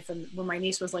in the life. And when my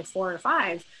niece was like 4 or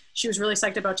 5, she was really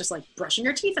psyched about just like brushing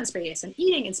your teeth in space and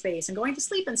eating in space and going to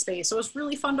sleep in space. So it was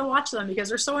really fun to watch them because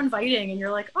they're so inviting and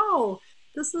you're like, oh,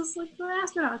 this is like the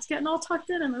astronauts getting all tucked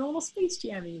in their little space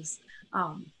jammies.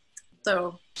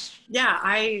 So yeah,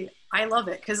 I love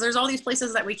it because there's all these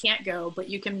places that we can't go, but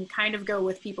you can kind of go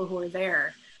with people who are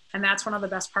there. And that's one of the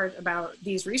best parts about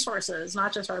these resources,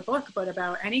 not just our book, but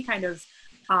about any kind of,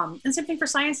 and same thing for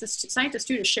scientists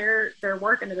too, to share their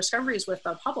work and their discoveries with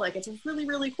the public. It's really,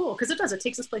 really cool because it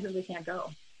takes us places we can't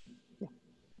go.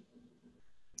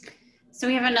 So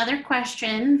we have another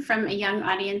question from a young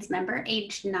audience member,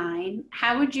 age 9.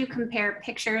 How would you compare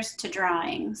pictures to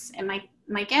drawings? And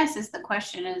my guess is the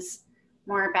question is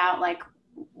more about like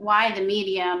why the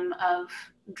medium of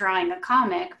drawing a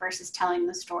comic versus telling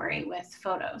the story with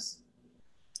photos.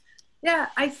 Yeah,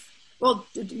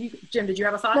 Jim, did you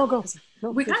have a thought? No, go.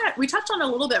 No, we touched on it a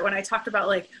little bit when I talked about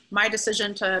like my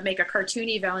decision to make a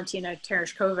cartoony Valentina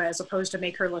Tereshkova as opposed to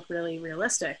make her look really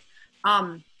realistic.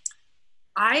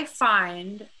 I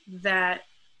find that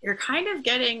you're kind of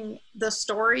getting the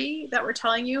story that we're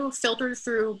telling you filtered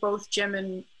through both Jim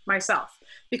and myself.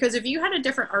 Because if you had a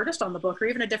different artist on the book or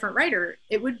even a different writer,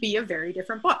 it would be a very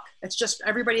different book. It's just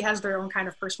everybody has their own kind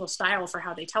of personal style for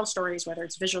how they tell stories, whether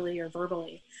it's visually or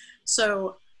verbally.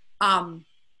 So,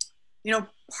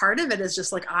 part of it is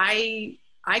just like I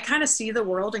kind of see the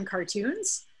world in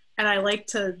cartoons and I like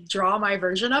to draw my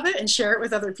version of it and share it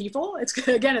with other people.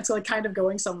 It's like kind of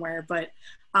going somewhere, but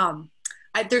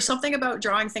there's something about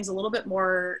drawing things a little bit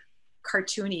more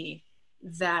cartoony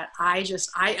that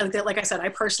like I said, I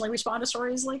personally respond to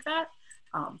stories like that.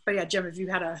 But yeah, Jim, if you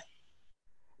had a...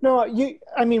 No,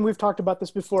 we've talked about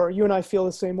this before. You and I feel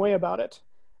the same way about it.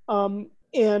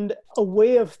 And a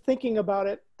way of thinking about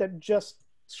it that just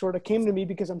sort of came to me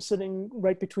because I'm sitting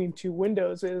right between 2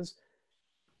 windows is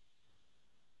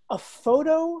a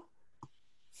photo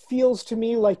feels to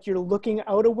me like you're looking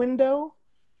out a window,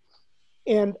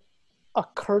 and a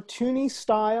cartoony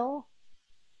style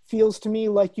feels to me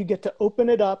like you get to open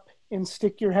it up and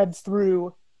stick your head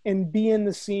through and be in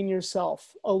the scene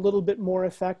yourself a little bit more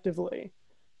effectively.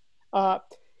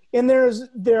 And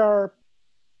there are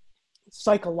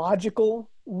psychological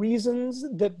reasons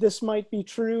that this might be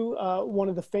true. One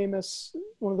of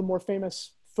the more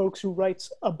famous folks who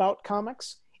writes about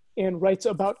comics and writes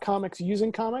about comics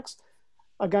using comics,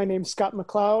 a guy named Scott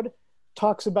McCloud,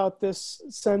 talks about this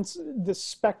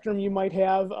spectrum you might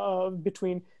have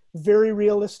between very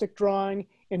realistic drawing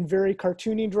and very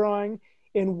cartoony drawing,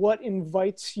 and what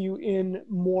invites you in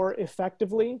more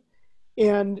effectively.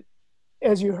 And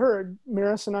as you heard,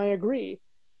 Maris and I agree,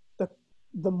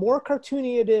 the more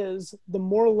cartoony it is, the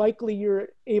more likely you're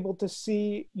able to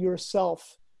see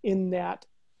yourself in that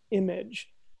image.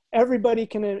 Everybody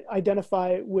can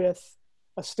identify with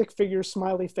a stick figure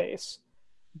smiley face,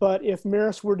 but if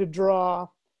Maris were to draw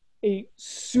a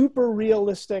super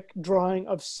realistic drawing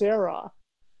of Sarah,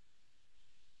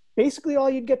 basically all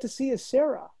you'd get to see is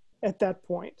Sarah at that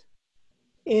point.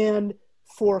 And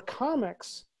for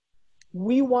comics,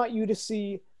 we want you to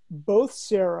see both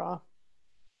Sarah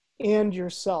and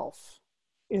yourself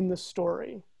in the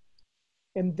story.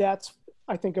 And that's,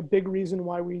 I think, a big reason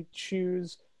why we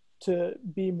choose to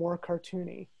be more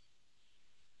cartoony.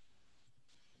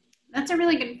 That's a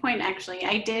really good point, actually.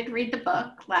 I did read the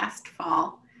book last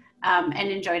fall and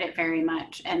enjoyed it very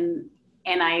much. And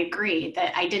I agree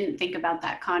that I didn't think about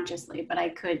that consciously, but I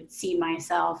could see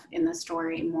myself in the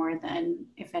story more than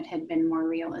if it had been more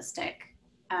realistic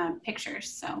pictures.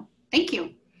 So thank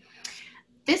you.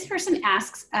 This person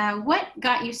asks, what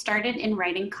got you started in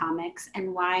writing comics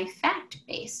and why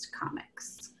fact-based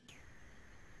comics?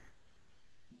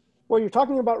 Well, you're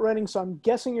talking about writing, so I'm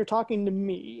guessing you're talking to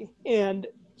me. And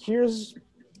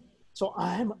so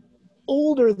I'm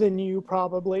older than you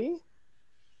probably.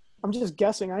 I'm just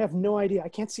guessing. I have no idea. I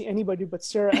can't see anybody but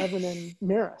Sarah, Evan, and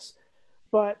Maris.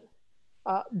 But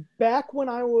back when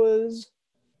I was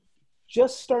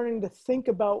just starting to think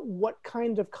about what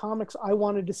kind of comics I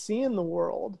wanted to see in the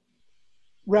world,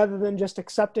 rather than just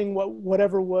accepting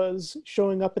whatever was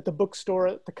showing up at the bookstore,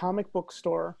 at the comic book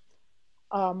store,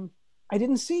 I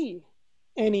didn't see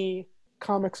any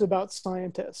comics about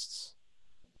scientists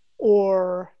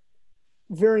or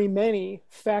very many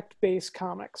fact-based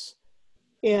comics.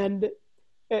 And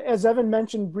as Evan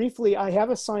mentioned briefly, I have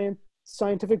a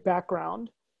scientific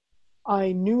background.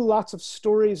 I knew lots of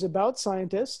stories about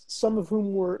scientists, some of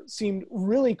whom seemed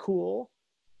really cool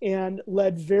and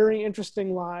led very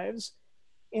interesting lives.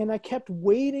 And I kept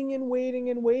waiting and waiting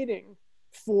and waiting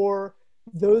for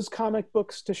those comic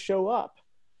books to show up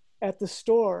at the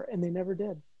store, and they never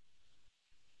did.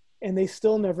 And they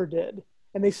still never did.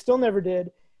 And they still never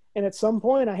did. And at some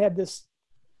point I had this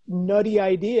nutty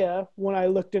idea when I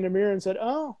looked in a mirror and said,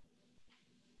 oh,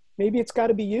 maybe it's got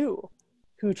to be you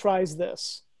who tries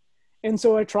this. And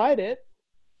so I tried it,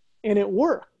 and it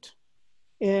worked.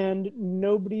 And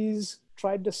nobody's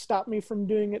tried to stop me from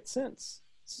doing it since.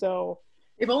 So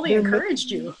they've only encouraged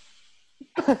you.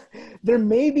 There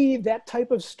may be that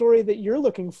type of story that you're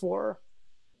looking for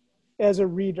as a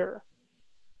reader.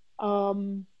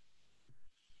 So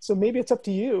maybe it's up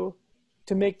to you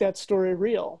to make that story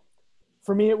real.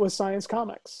 For me, it was science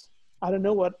comics. I don't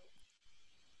know what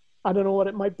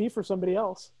it might be for somebody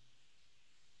else.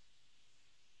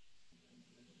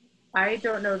 I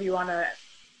don't know if you want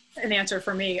an answer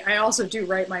for me. I also do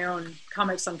write my own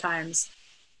comics sometimes.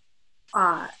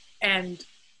 And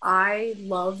I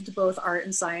loved both art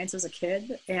and science as a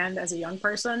kid and as a young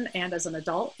person and as an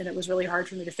adult. And it was really hard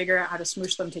for me to figure out how to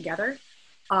smoosh them together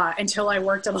until I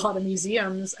worked at a lot of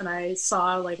museums, and I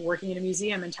saw like working in a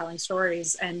museum and telling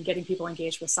stories and getting people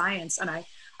engaged with science. And I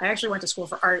actually went to school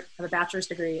for art, have a bachelor's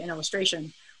degree in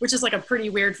illustration, which is like a pretty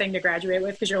weird thing to graduate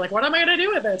with because you're like, what am I going to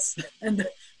do with this? And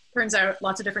turns out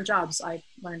lots of different jobs. I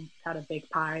learned how to bake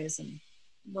pies and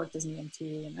worked as an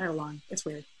EMT, and I had a long, it's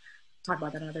weird. Talk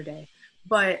about that another day.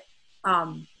 But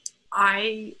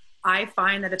I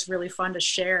find that it's really fun to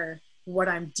share what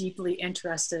I'm deeply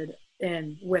interested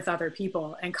in with other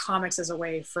people, and comics is a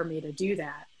way for me to do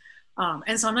that.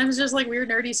 And sometimes just like weird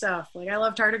nerdy stuff. Like I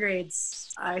love tardigrades.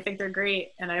 I think they're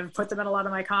great, and I've put them in a lot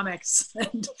of my comics.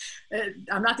 And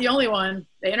I'm not the only one.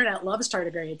 The internet loves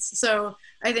tardigrades. So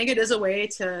I think it is a way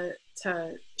to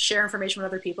share information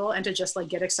with other people and to just like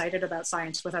get excited about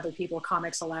science with other people.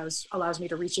 Comics allows me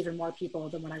to reach even more people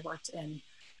than when I worked in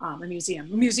a museum.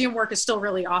 Museum work is still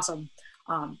really awesome.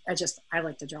 I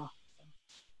like to draw.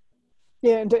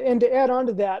 Yeah, and to add on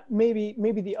to that, maybe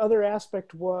the other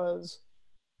aspect was,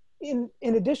 in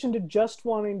addition to just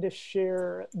wanting to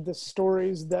share the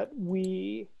stories that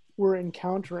we were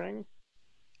encountering,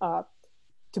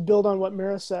 to build on what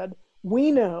Mara said,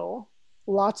 we know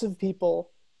lots of people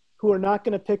who are not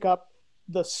going to pick up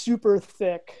the super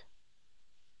thick,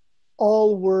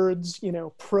 all words,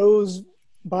 prose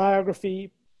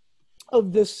biography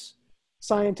of this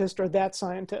scientist or that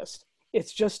scientist.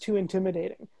 It's just too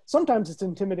intimidating. Sometimes it's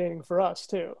intimidating for us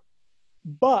too.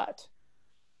 But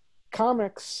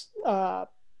comics,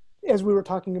 as we were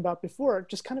talking about before,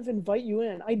 just kind of invite you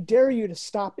in. I dare you to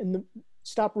stop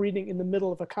reading in the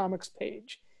middle of a comics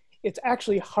page. It's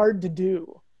actually hard to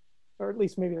do, or at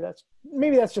least maybe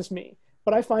that's just me,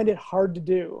 but I find it hard to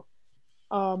do.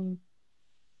 And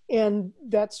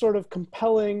that sort of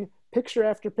compelling picture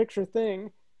after picture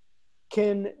thing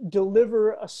can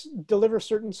deliver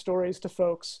certain stories to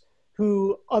folks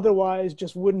who otherwise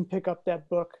just wouldn't pick up that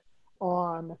book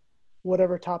on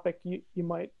whatever topic you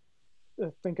might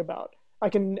think about. I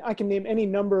can name any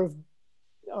number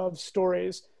of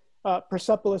stories.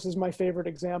 Persepolis is my favorite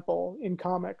example in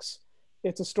comics.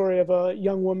 It's a story of a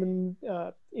young woman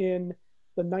in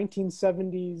the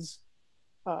 1970s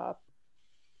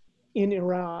in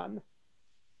Iran,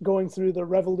 going through the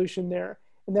revolution there.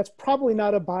 And that's probably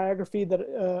not a autobiography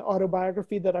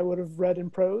that I would have read in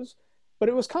prose, but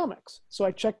it was comics. So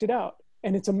I checked it out,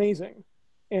 and it's amazing.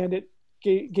 And it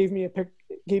gave me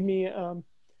an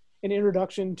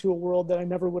introduction to a world that I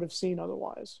never would have seen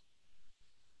otherwise.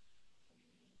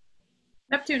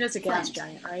 Neptune is a gas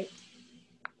giant, right?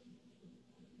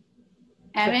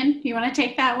 Evan, you want to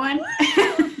take that one?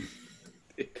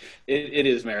 It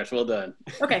is, Maris. Well done.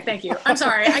 Okay, thank you. I'm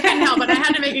sorry. I couldn't help it. I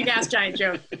had to make a gas giant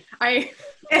joke.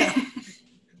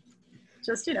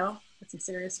 Just, some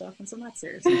serious stuff and some not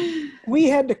serious stuff. We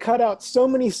had to cut out so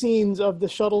many scenes of the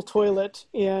shuttle toilet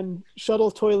and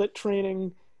shuttle toilet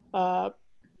training.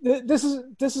 This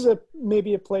is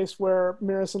maybe a place where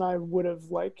Maris and I would have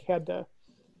had to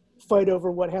fight over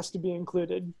what has to be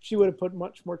included. She would have put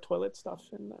much more toilet stuff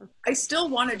in there. I still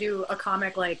want to do a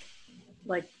comic like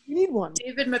you need one.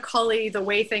 David McCulley, The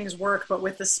Way Things Work, but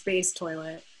with the space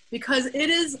toilet, because it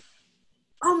is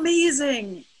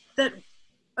amazing that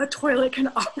a toilet can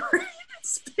operate in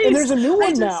space. And there's a new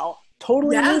one now,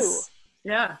 totally new.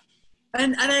 Yeah,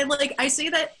 and I say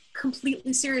that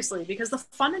completely seriously, because the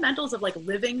fundamentals of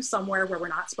living somewhere where we're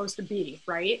not supposed to be,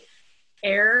 right?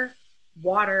 Air,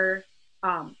 water,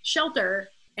 shelter,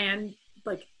 and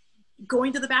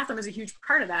going to the bathroom is a huge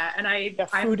part of that. And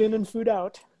food in and food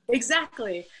out.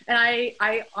 exactly. And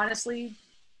I honestly,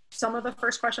 some of the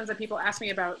first questions that people ask me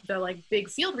about the like big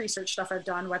field research stuff I've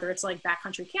done, whether it's like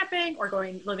backcountry camping or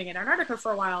living in Antarctica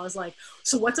for a while, is like,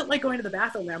 so what's it like going to the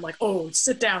bathroom there? I'm like, oh,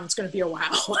 sit down, it's going to be a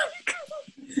while.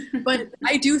 But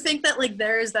I do think that like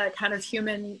there is that kind of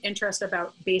human interest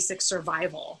about basic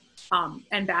survival,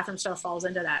 and bathroom stuff falls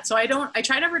into that. So I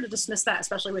try never to dismiss that,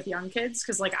 especially with young kids,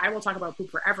 because like I will talk about poop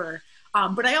forever.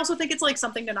 But I also think it's like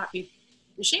something to not be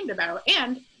ashamed about.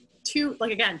 And to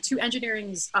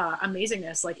engineering's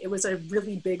amazingness, like it was a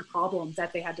really big problem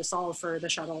that they had to solve for the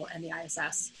shuttle and the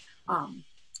ISS.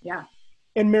 Yeah.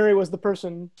 And Mary was the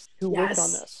person who worked Yes.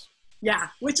 on this. Yeah,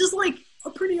 which is like a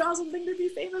pretty awesome thing to be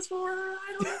famous for.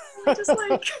 I don't know, just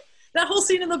like that whole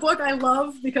scene in the book I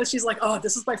love, because she's like, oh,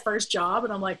 this is my first job.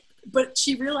 And I'm like, but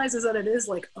she realizes that it is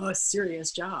like a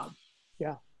serious job.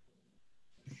 Yeah.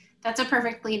 That's a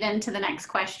perfect lead into the next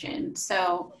question.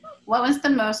 So what was the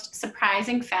most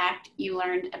surprising fact you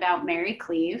learned about Mary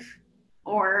Cleave,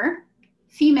 or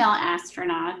female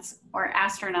astronauts, or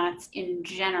astronauts in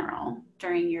general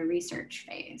during your research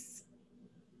phase?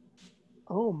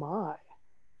 Oh my.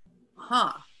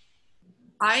 Huh.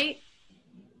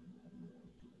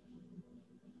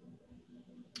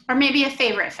 Or maybe a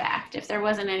favorite fact, if there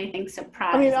wasn't anything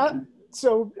surprising. I mean,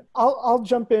 so I'll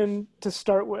jump in to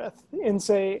start with and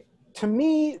say, to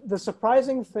me, the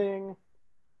surprising thing,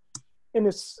 and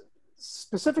it's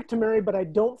specific to Mary, but I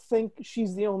don't think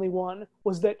she's the only one,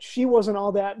 was that she wasn't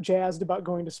all that jazzed about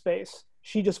going to space.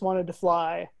 She just wanted to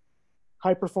fly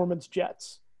high performance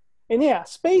jets. And yeah,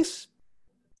 space,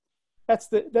 that's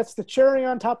the cherry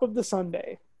on top of the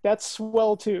sundae. That's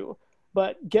swell too.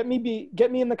 But get me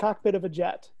in the cockpit of a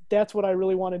jet. That's what I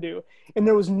really want to do. And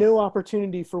there was no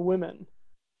opportunity for women,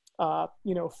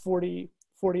 40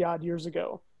 odd years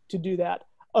ago to do that,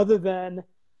 other than,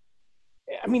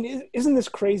 I mean, isn't this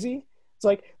crazy? It's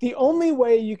like the only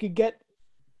way you could get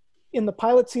in the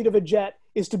pilot seat of a jet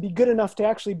is to be good enough to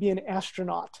actually be an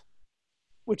astronaut,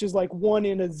 which is like 1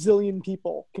 in a zillion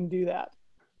people can do that.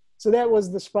 So that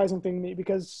was the surprising thing to me,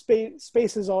 because space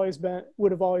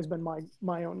would have always been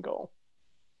my own goal.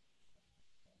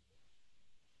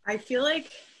 I feel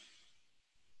like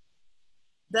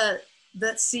that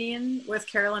scene with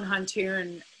Carolyn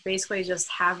Huntoon basically just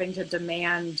having to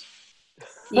demand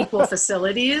equal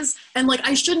facilities. And like,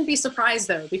 I shouldn't be surprised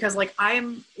though, because like I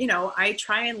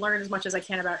try and learn as much as I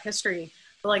can about history,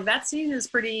 but like that scene is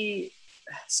pretty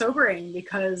sobering,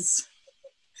 because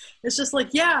it's just like,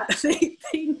 yeah, they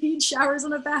need showers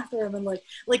and a bathroom, and like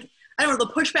I don't know,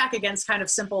 the pushback against kind of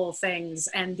simple things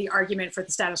and the argument for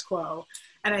the status quo.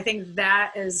 And I think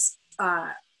that is,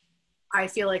 I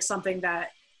feel like something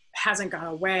that hasn't gone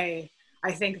away.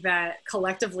 I think that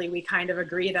collectively we kind of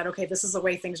agree that, okay, this is the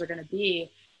way things are going to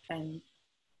be. And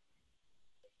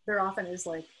there often is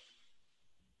like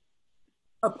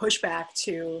a pushback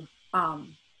to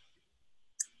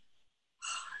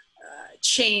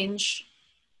change,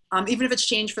 even if it's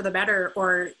change for the better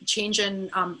or change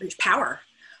in power.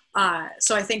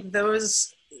 So I think it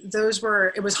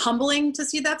was humbling to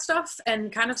see that stuff,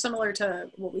 and kind of similar to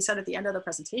what we said at the end of the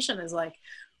presentation is like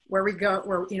where we've been,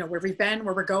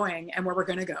 where we're going, and where we're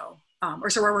going to go.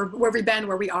 Where we've been,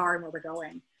 where we are, and where we're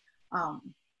going.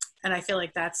 And I feel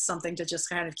like that's something to just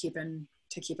kind of keep in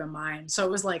mind. So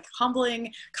it was like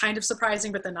humbling, kind of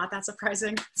surprising, but then not that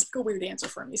surprising. It's like a weird answer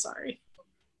for me, sorry.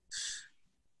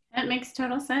 That makes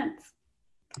total sense.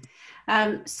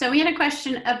 So we had a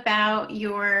question about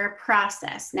your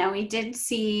process. Now, we did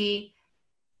see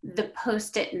the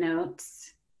Post-it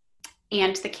notes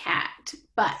and the cat,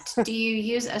 but do you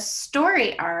use a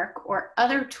story arc or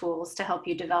other tools to help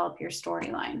you develop your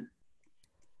storyline?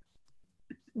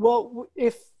 Well,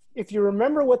 if you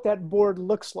remember what that board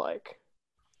looks like,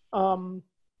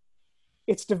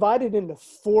 it's divided into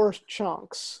 4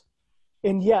 chunks.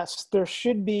 And yes, there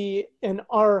should be an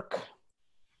arc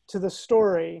to the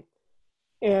story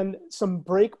and some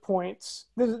breakpoints.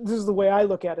 This is the way I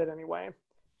look at it anyway.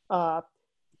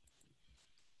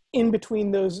 In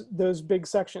between those big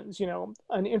sections,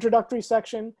 an introductory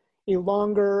section, a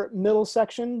longer middle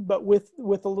section, but with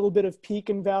a little bit of peak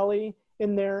and valley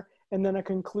in there, and then a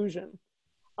conclusion.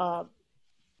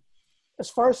 As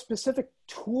far as specific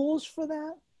tools for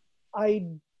that, I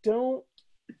don't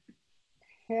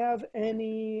have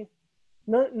any,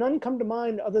 none come to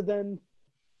mind other than,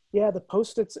 the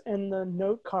Post-its and the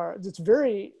note cards. It's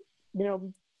very,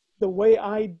 the way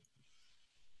I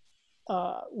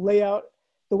lay out,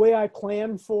 the way I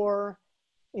plan for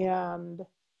and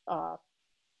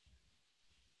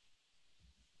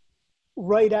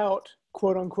write out,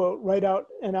 quote unquote, write out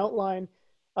an outline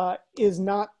is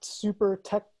not super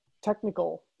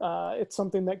technical. It's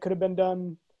something that could have been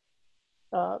done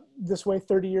this way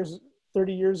 30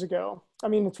 years ago. I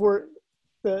mean, it's where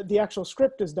the actual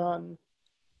script is done,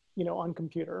 you know, on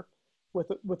computer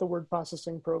with a word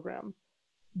processing program.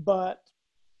 But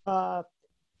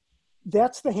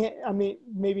that's I mean,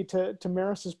 maybe to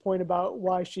Maris's point about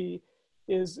why she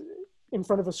is in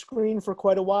front of a screen for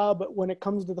quite a while, but when it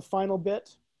comes to the final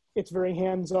bit, it's very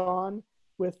hands-on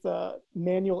with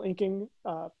manual inking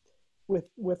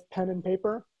with pen and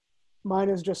paper. Mine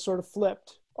is just sort of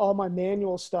flipped. All my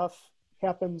manual stuff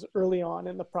happens early on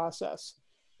in the process.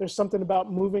 There's something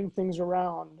about moving things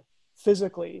around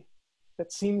physically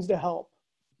that seems to help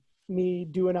me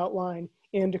do an outline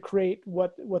and to create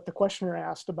what the questioner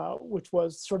asked about, which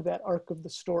was sort of that arc of the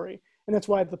story. And that's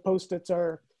why the Post-its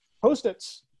are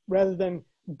Post-its rather than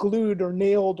glued or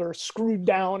nailed or screwed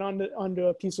down onto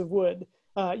a piece of wood.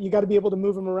 You got to be able to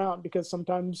move them around, because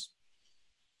sometimes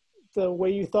the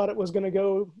way you thought it was going to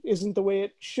go isn't the way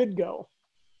it should go.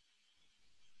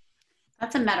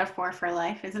 That's a metaphor for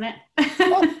life, isn't it?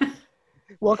 Well,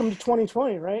 welcome to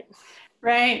 2020, right?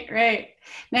 Right.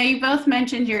 Now, you both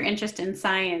mentioned your interest in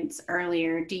science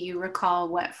earlier. Do you recall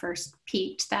what first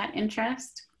piqued that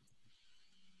interest?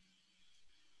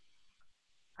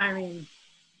 I mean,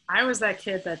 I was that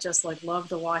kid that just like loved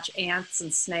to watch ants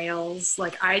and snails.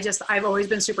 Like I've always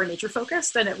been super nature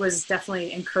focused, and it was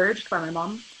definitely encouraged by my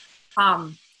mom.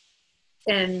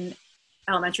 In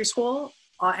elementary school,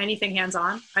 anything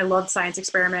hands-on. I loved science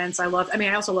experiments. I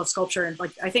also love sculpture, and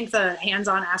like I think the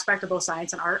hands-on aspect of both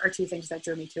science and art are two things that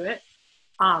drew me to it.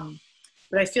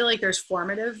 But I feel like there's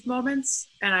formative moments,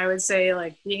 and I would say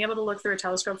like being able to look through a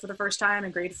telescope for the first time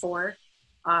in grade 4.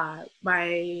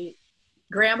 My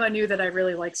grandma knew that I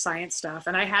really liked science stuff,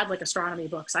 and I had like astronomy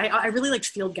books. I really liked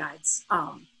field guides,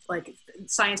 like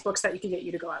science books that you could get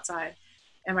you to go outside.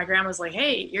 And my grandma was like,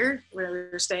 hey, we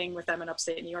were staying with them in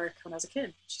upstate New York when I was a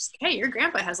kid. She's like, hey, your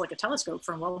grandpa has like a telescope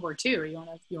from World War II. You want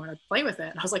to play with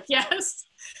it? And I was like, yes.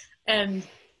 And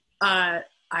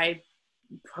I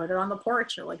put it on the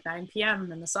porch at like 9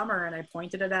 p.m. in the summer, and I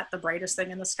pointed it at the brightest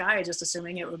thing in the sky, just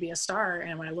assuming it would be a star.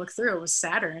 And when I looked through, it was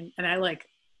Saturn. And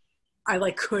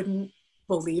I couldn't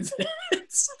believe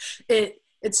it.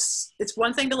 It's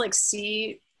one thing to like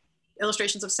see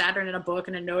illustrations of Saturn in a book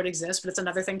and to know it exists, but it's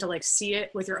another thing to like see it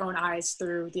with your own eyes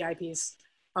through the eyepiece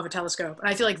of a telescope. And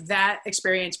I feel like that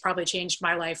experience probably changed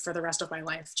my life for the rest of my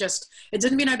life. It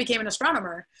didn't mean I became an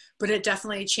astronomer, but it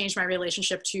definitely changed my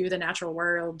relationship to the natural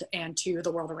world and to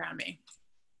the world around me.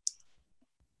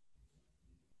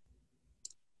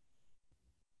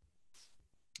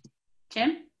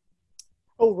 Jim?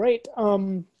 Oh, right.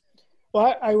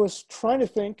 Well, I was trying to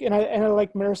think, and I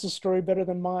like Maris's story better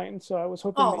than mine, so I was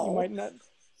hoping that you might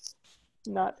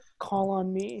not call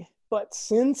on me. But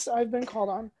since I've been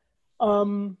called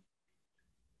on,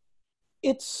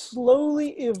 it slowly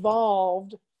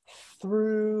evolved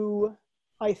through,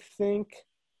 I think,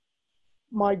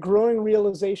 my growing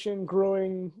realization,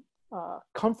 growing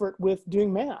comfort with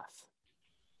doing math.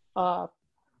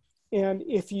 And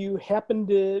if you happen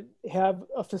to have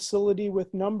a facility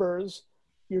with numbers,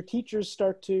 your teachers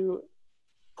start to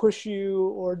push you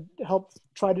or help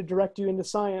try to direct you into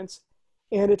science.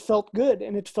 And it felt good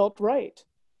and it felt right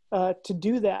to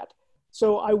do that.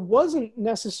 So I wasn't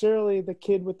necessarily the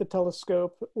kid with the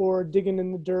telescope or digging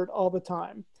in the dirt all the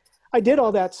time. I did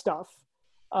all that stuff,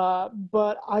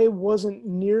 but I wasn't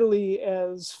nearly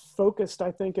as focused,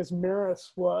 I think, as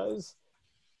Maris was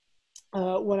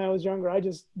when I was younger. I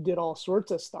just did all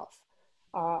sorts of stuff.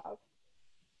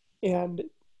 And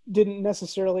didn't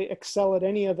necessarily excel at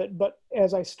any of it, but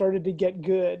as I started to get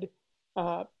good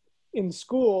in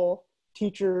school,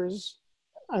 teachers,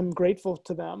 I'm grateful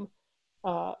to them,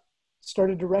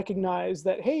 started to recognize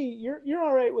that, hey, you're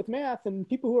all right with math, and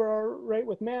people who are all right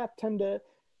with math tend to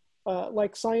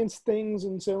like science things,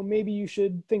 and so maybe you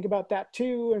should think about that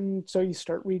too. And so you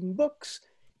start reading books.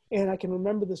 And I can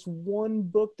remember this one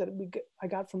book that I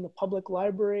got from the public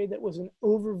library that was an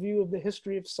overview of the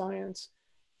history of science.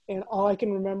 And all I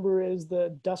can remember is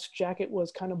the dust jacket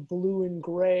was kind of blue and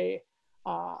gray,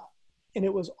 and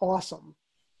it was awesome.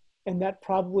 And that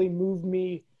probably moved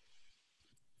me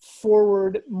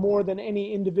forward more than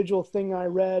any individual thing I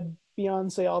read,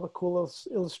 beyond, say, all the cool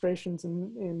illustrations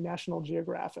in National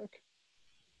Geographic.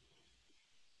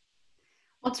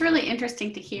 Well, it's really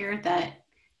interesting to hear that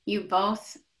you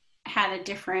both had a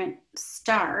different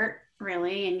start,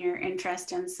 really, in your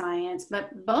interest in science,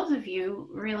 but both of you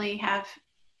really have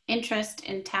interest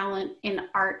and talent in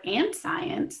art and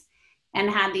science, and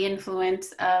had the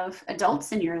influence of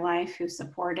adults in your life who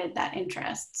supported that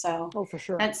interest. So for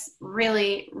sure, that's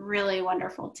really, really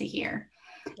wonderful to hear.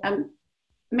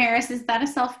 Maris, is that a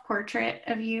self-portrait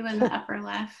of you in the upper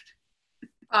left?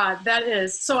 That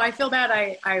is. So I feel bad.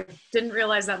 I didn't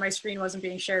realize that my screen wasn't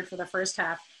being shared for the first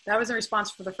half. That was in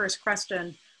response for the first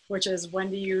question, which is,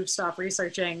 when do you stop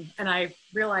researching? And I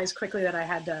realized quickly that I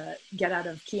had to get out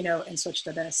of Keynote and switch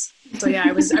to this. So yeah,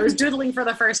 I was doodling for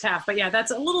the first half, but yeah,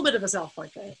 that's a little bit of a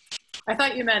self-portrait. I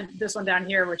thought you meant this one down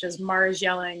here, which is Mars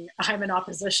yelling, "I'm in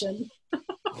opposition."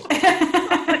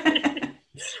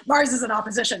 Mars is in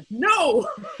opposition. No!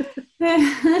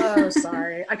 Oh,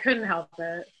 sorry. I couldn't help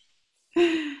it.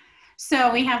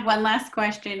 So we have one last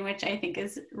question, which I think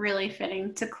is really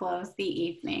fitting to close the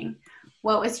evening.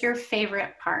 What was your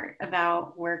favorite part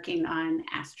about working on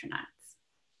astronauts?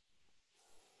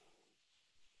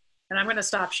 And I'm going to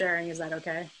stop sharing. Is that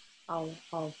okay? I'll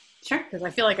Sure. Because I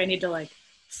feel like I need to like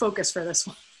focus for this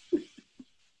one.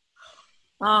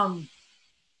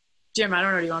 Jim, I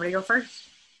don't know. Do you want me to go first?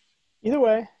 Either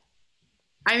way.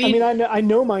 I mean, I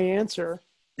know my answer.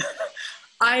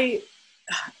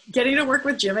 Getting to work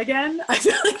with Jim again. I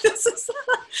feel like this is.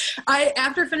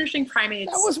 After finishing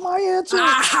Primates. That was my answer.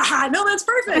 No, that's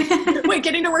perfect. Wait,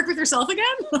 getting to work with yourself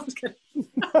again?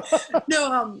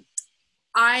 No,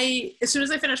 as soon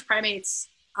as I finished Primates,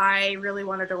 I really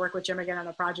wanted to work with Jim again on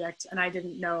a project, and I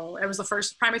didn't know.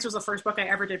 Primates was the first book I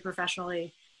ever did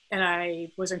professionally, and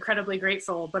I was incredibly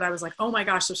grateful, but I was like, oh my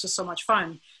gosh, this is so much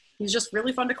fun. He's just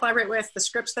really fun to collaborate with. The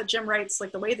scripts that Jim writes,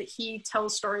 like the way that he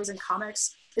tells stories in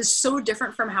comics is so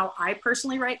different from how I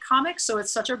personally write comics. So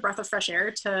it's such a breath of fresh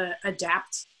air to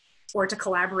adapt or to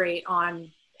collaborate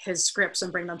on his scripts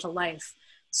and bring them to life.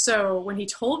 So when he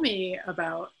told me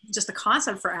about just the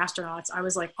concept for astronauts, I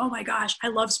was like, oh my gosh, I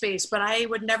love space, but I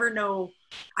would never know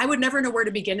where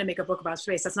to begin to make a book about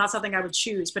space. That's not something I would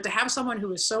choose. But to have someone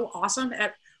who is so awesome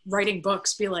at writing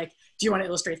books be like, do you want to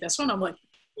illustrate this one? I'm like,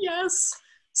 yes.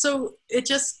 So it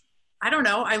just, I don't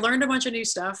know. I learned a bunch of new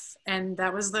stuff, and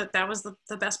that was the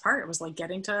best part. It was like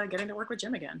getting to work with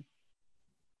Jim again.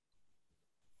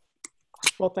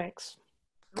 Well, thanks.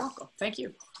 You're welcome. Thank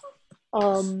you.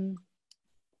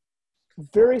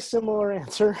 Very similar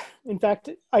answer. In fact,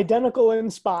 identical in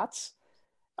spots,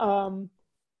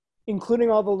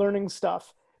 including all the learning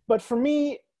stuff. But for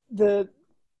me, the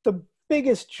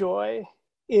biggest joy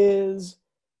is,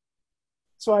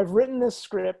 so I've written this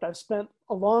script. I've spent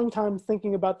a long time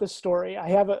thinking about this story. I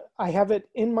have it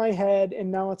in my head,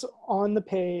 and now it's on the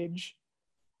page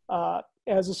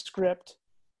as a script.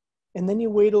 And then you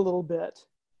wait a little bit,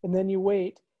 and then you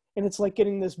wait, and it's like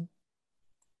getting this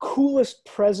coolest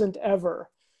present ever,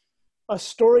 a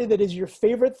story that is your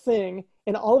favorite thing,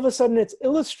 and all of a sudden it's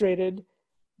illustrated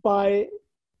by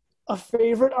a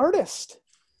favorite artist.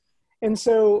 And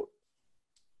so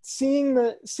seeing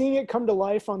it come to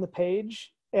life on the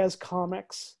page as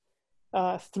comics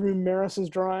through Maris's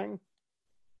drawing,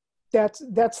 that's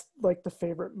like the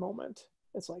favorite moment.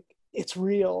 It's like, it's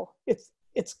real. It's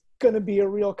gonna be a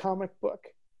real comic book.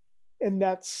 And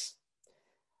I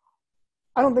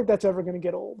don't think that's ever gonna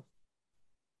get old.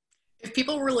 If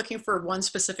people were looking for one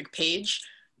specific page,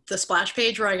 the splash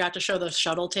page where I got to show the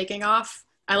shuttle taking off,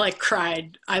 I like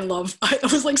cried. I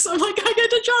was like, so I'm like, I get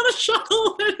to draw the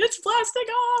shuttle and it's blasting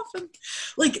off. And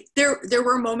like, there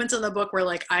were moments in the book where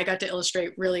like, I got to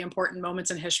illustrate really important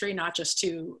moments in history, not just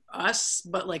to us,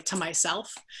 but like to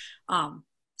myself.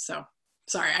 So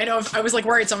sorry. I know I was like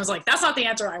worried. Someone's like, that's not the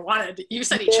answer I wanted. You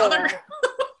said each other.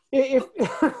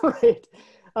 Right.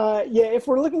 If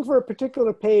we're looking for a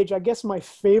particular page, I guess my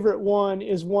favorite one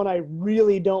is one I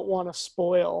really don't want to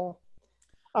spoil.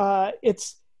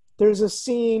 There's a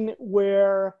scene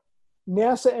where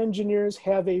NASA engineers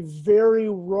have a very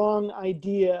wrong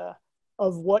idea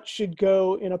of what should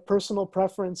go in a personal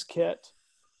preference kit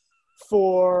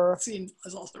for. That scene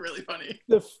is also really funny.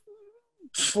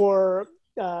 For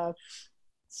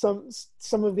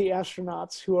some of the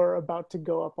astronauts who are about to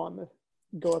go up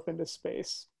into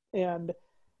space. And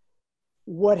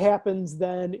what happens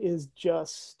then is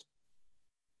just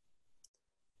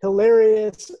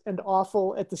hilarious and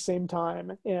awful at the same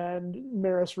time. And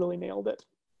Maris really nailed it.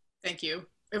 Thank you.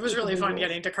 It was really fun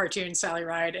getting to cartoon Sally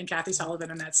Ride and Kathy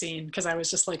Sullivan in that scene, because I was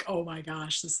just like, oh my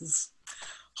gosh, this is...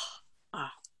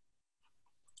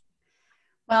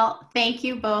 Well, thank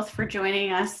you both for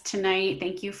joining us tonight.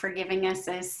 Thank you for giving us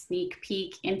a sneak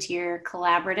peek into your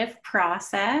collaborative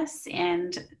process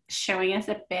and showing us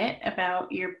a bit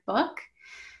about your book.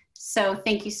 So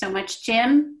thank you so much,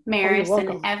 Jim, Maris,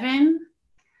 and Evan.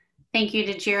 Thank you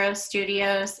to Giro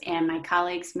Studios and my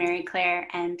colleagues, Mary Claire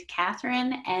and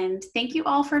Catherine. And thank you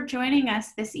all for joining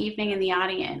us this evening in the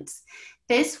audience.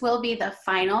 This will be the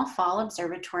final Fall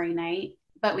Observatory night,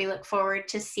 but we look forward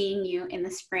to seeing you in the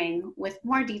spring with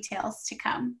more details to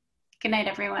come. Good night,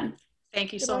 everyone.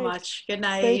 Thank you Good so night. much. Good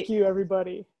night. Thank you,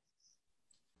 everybody.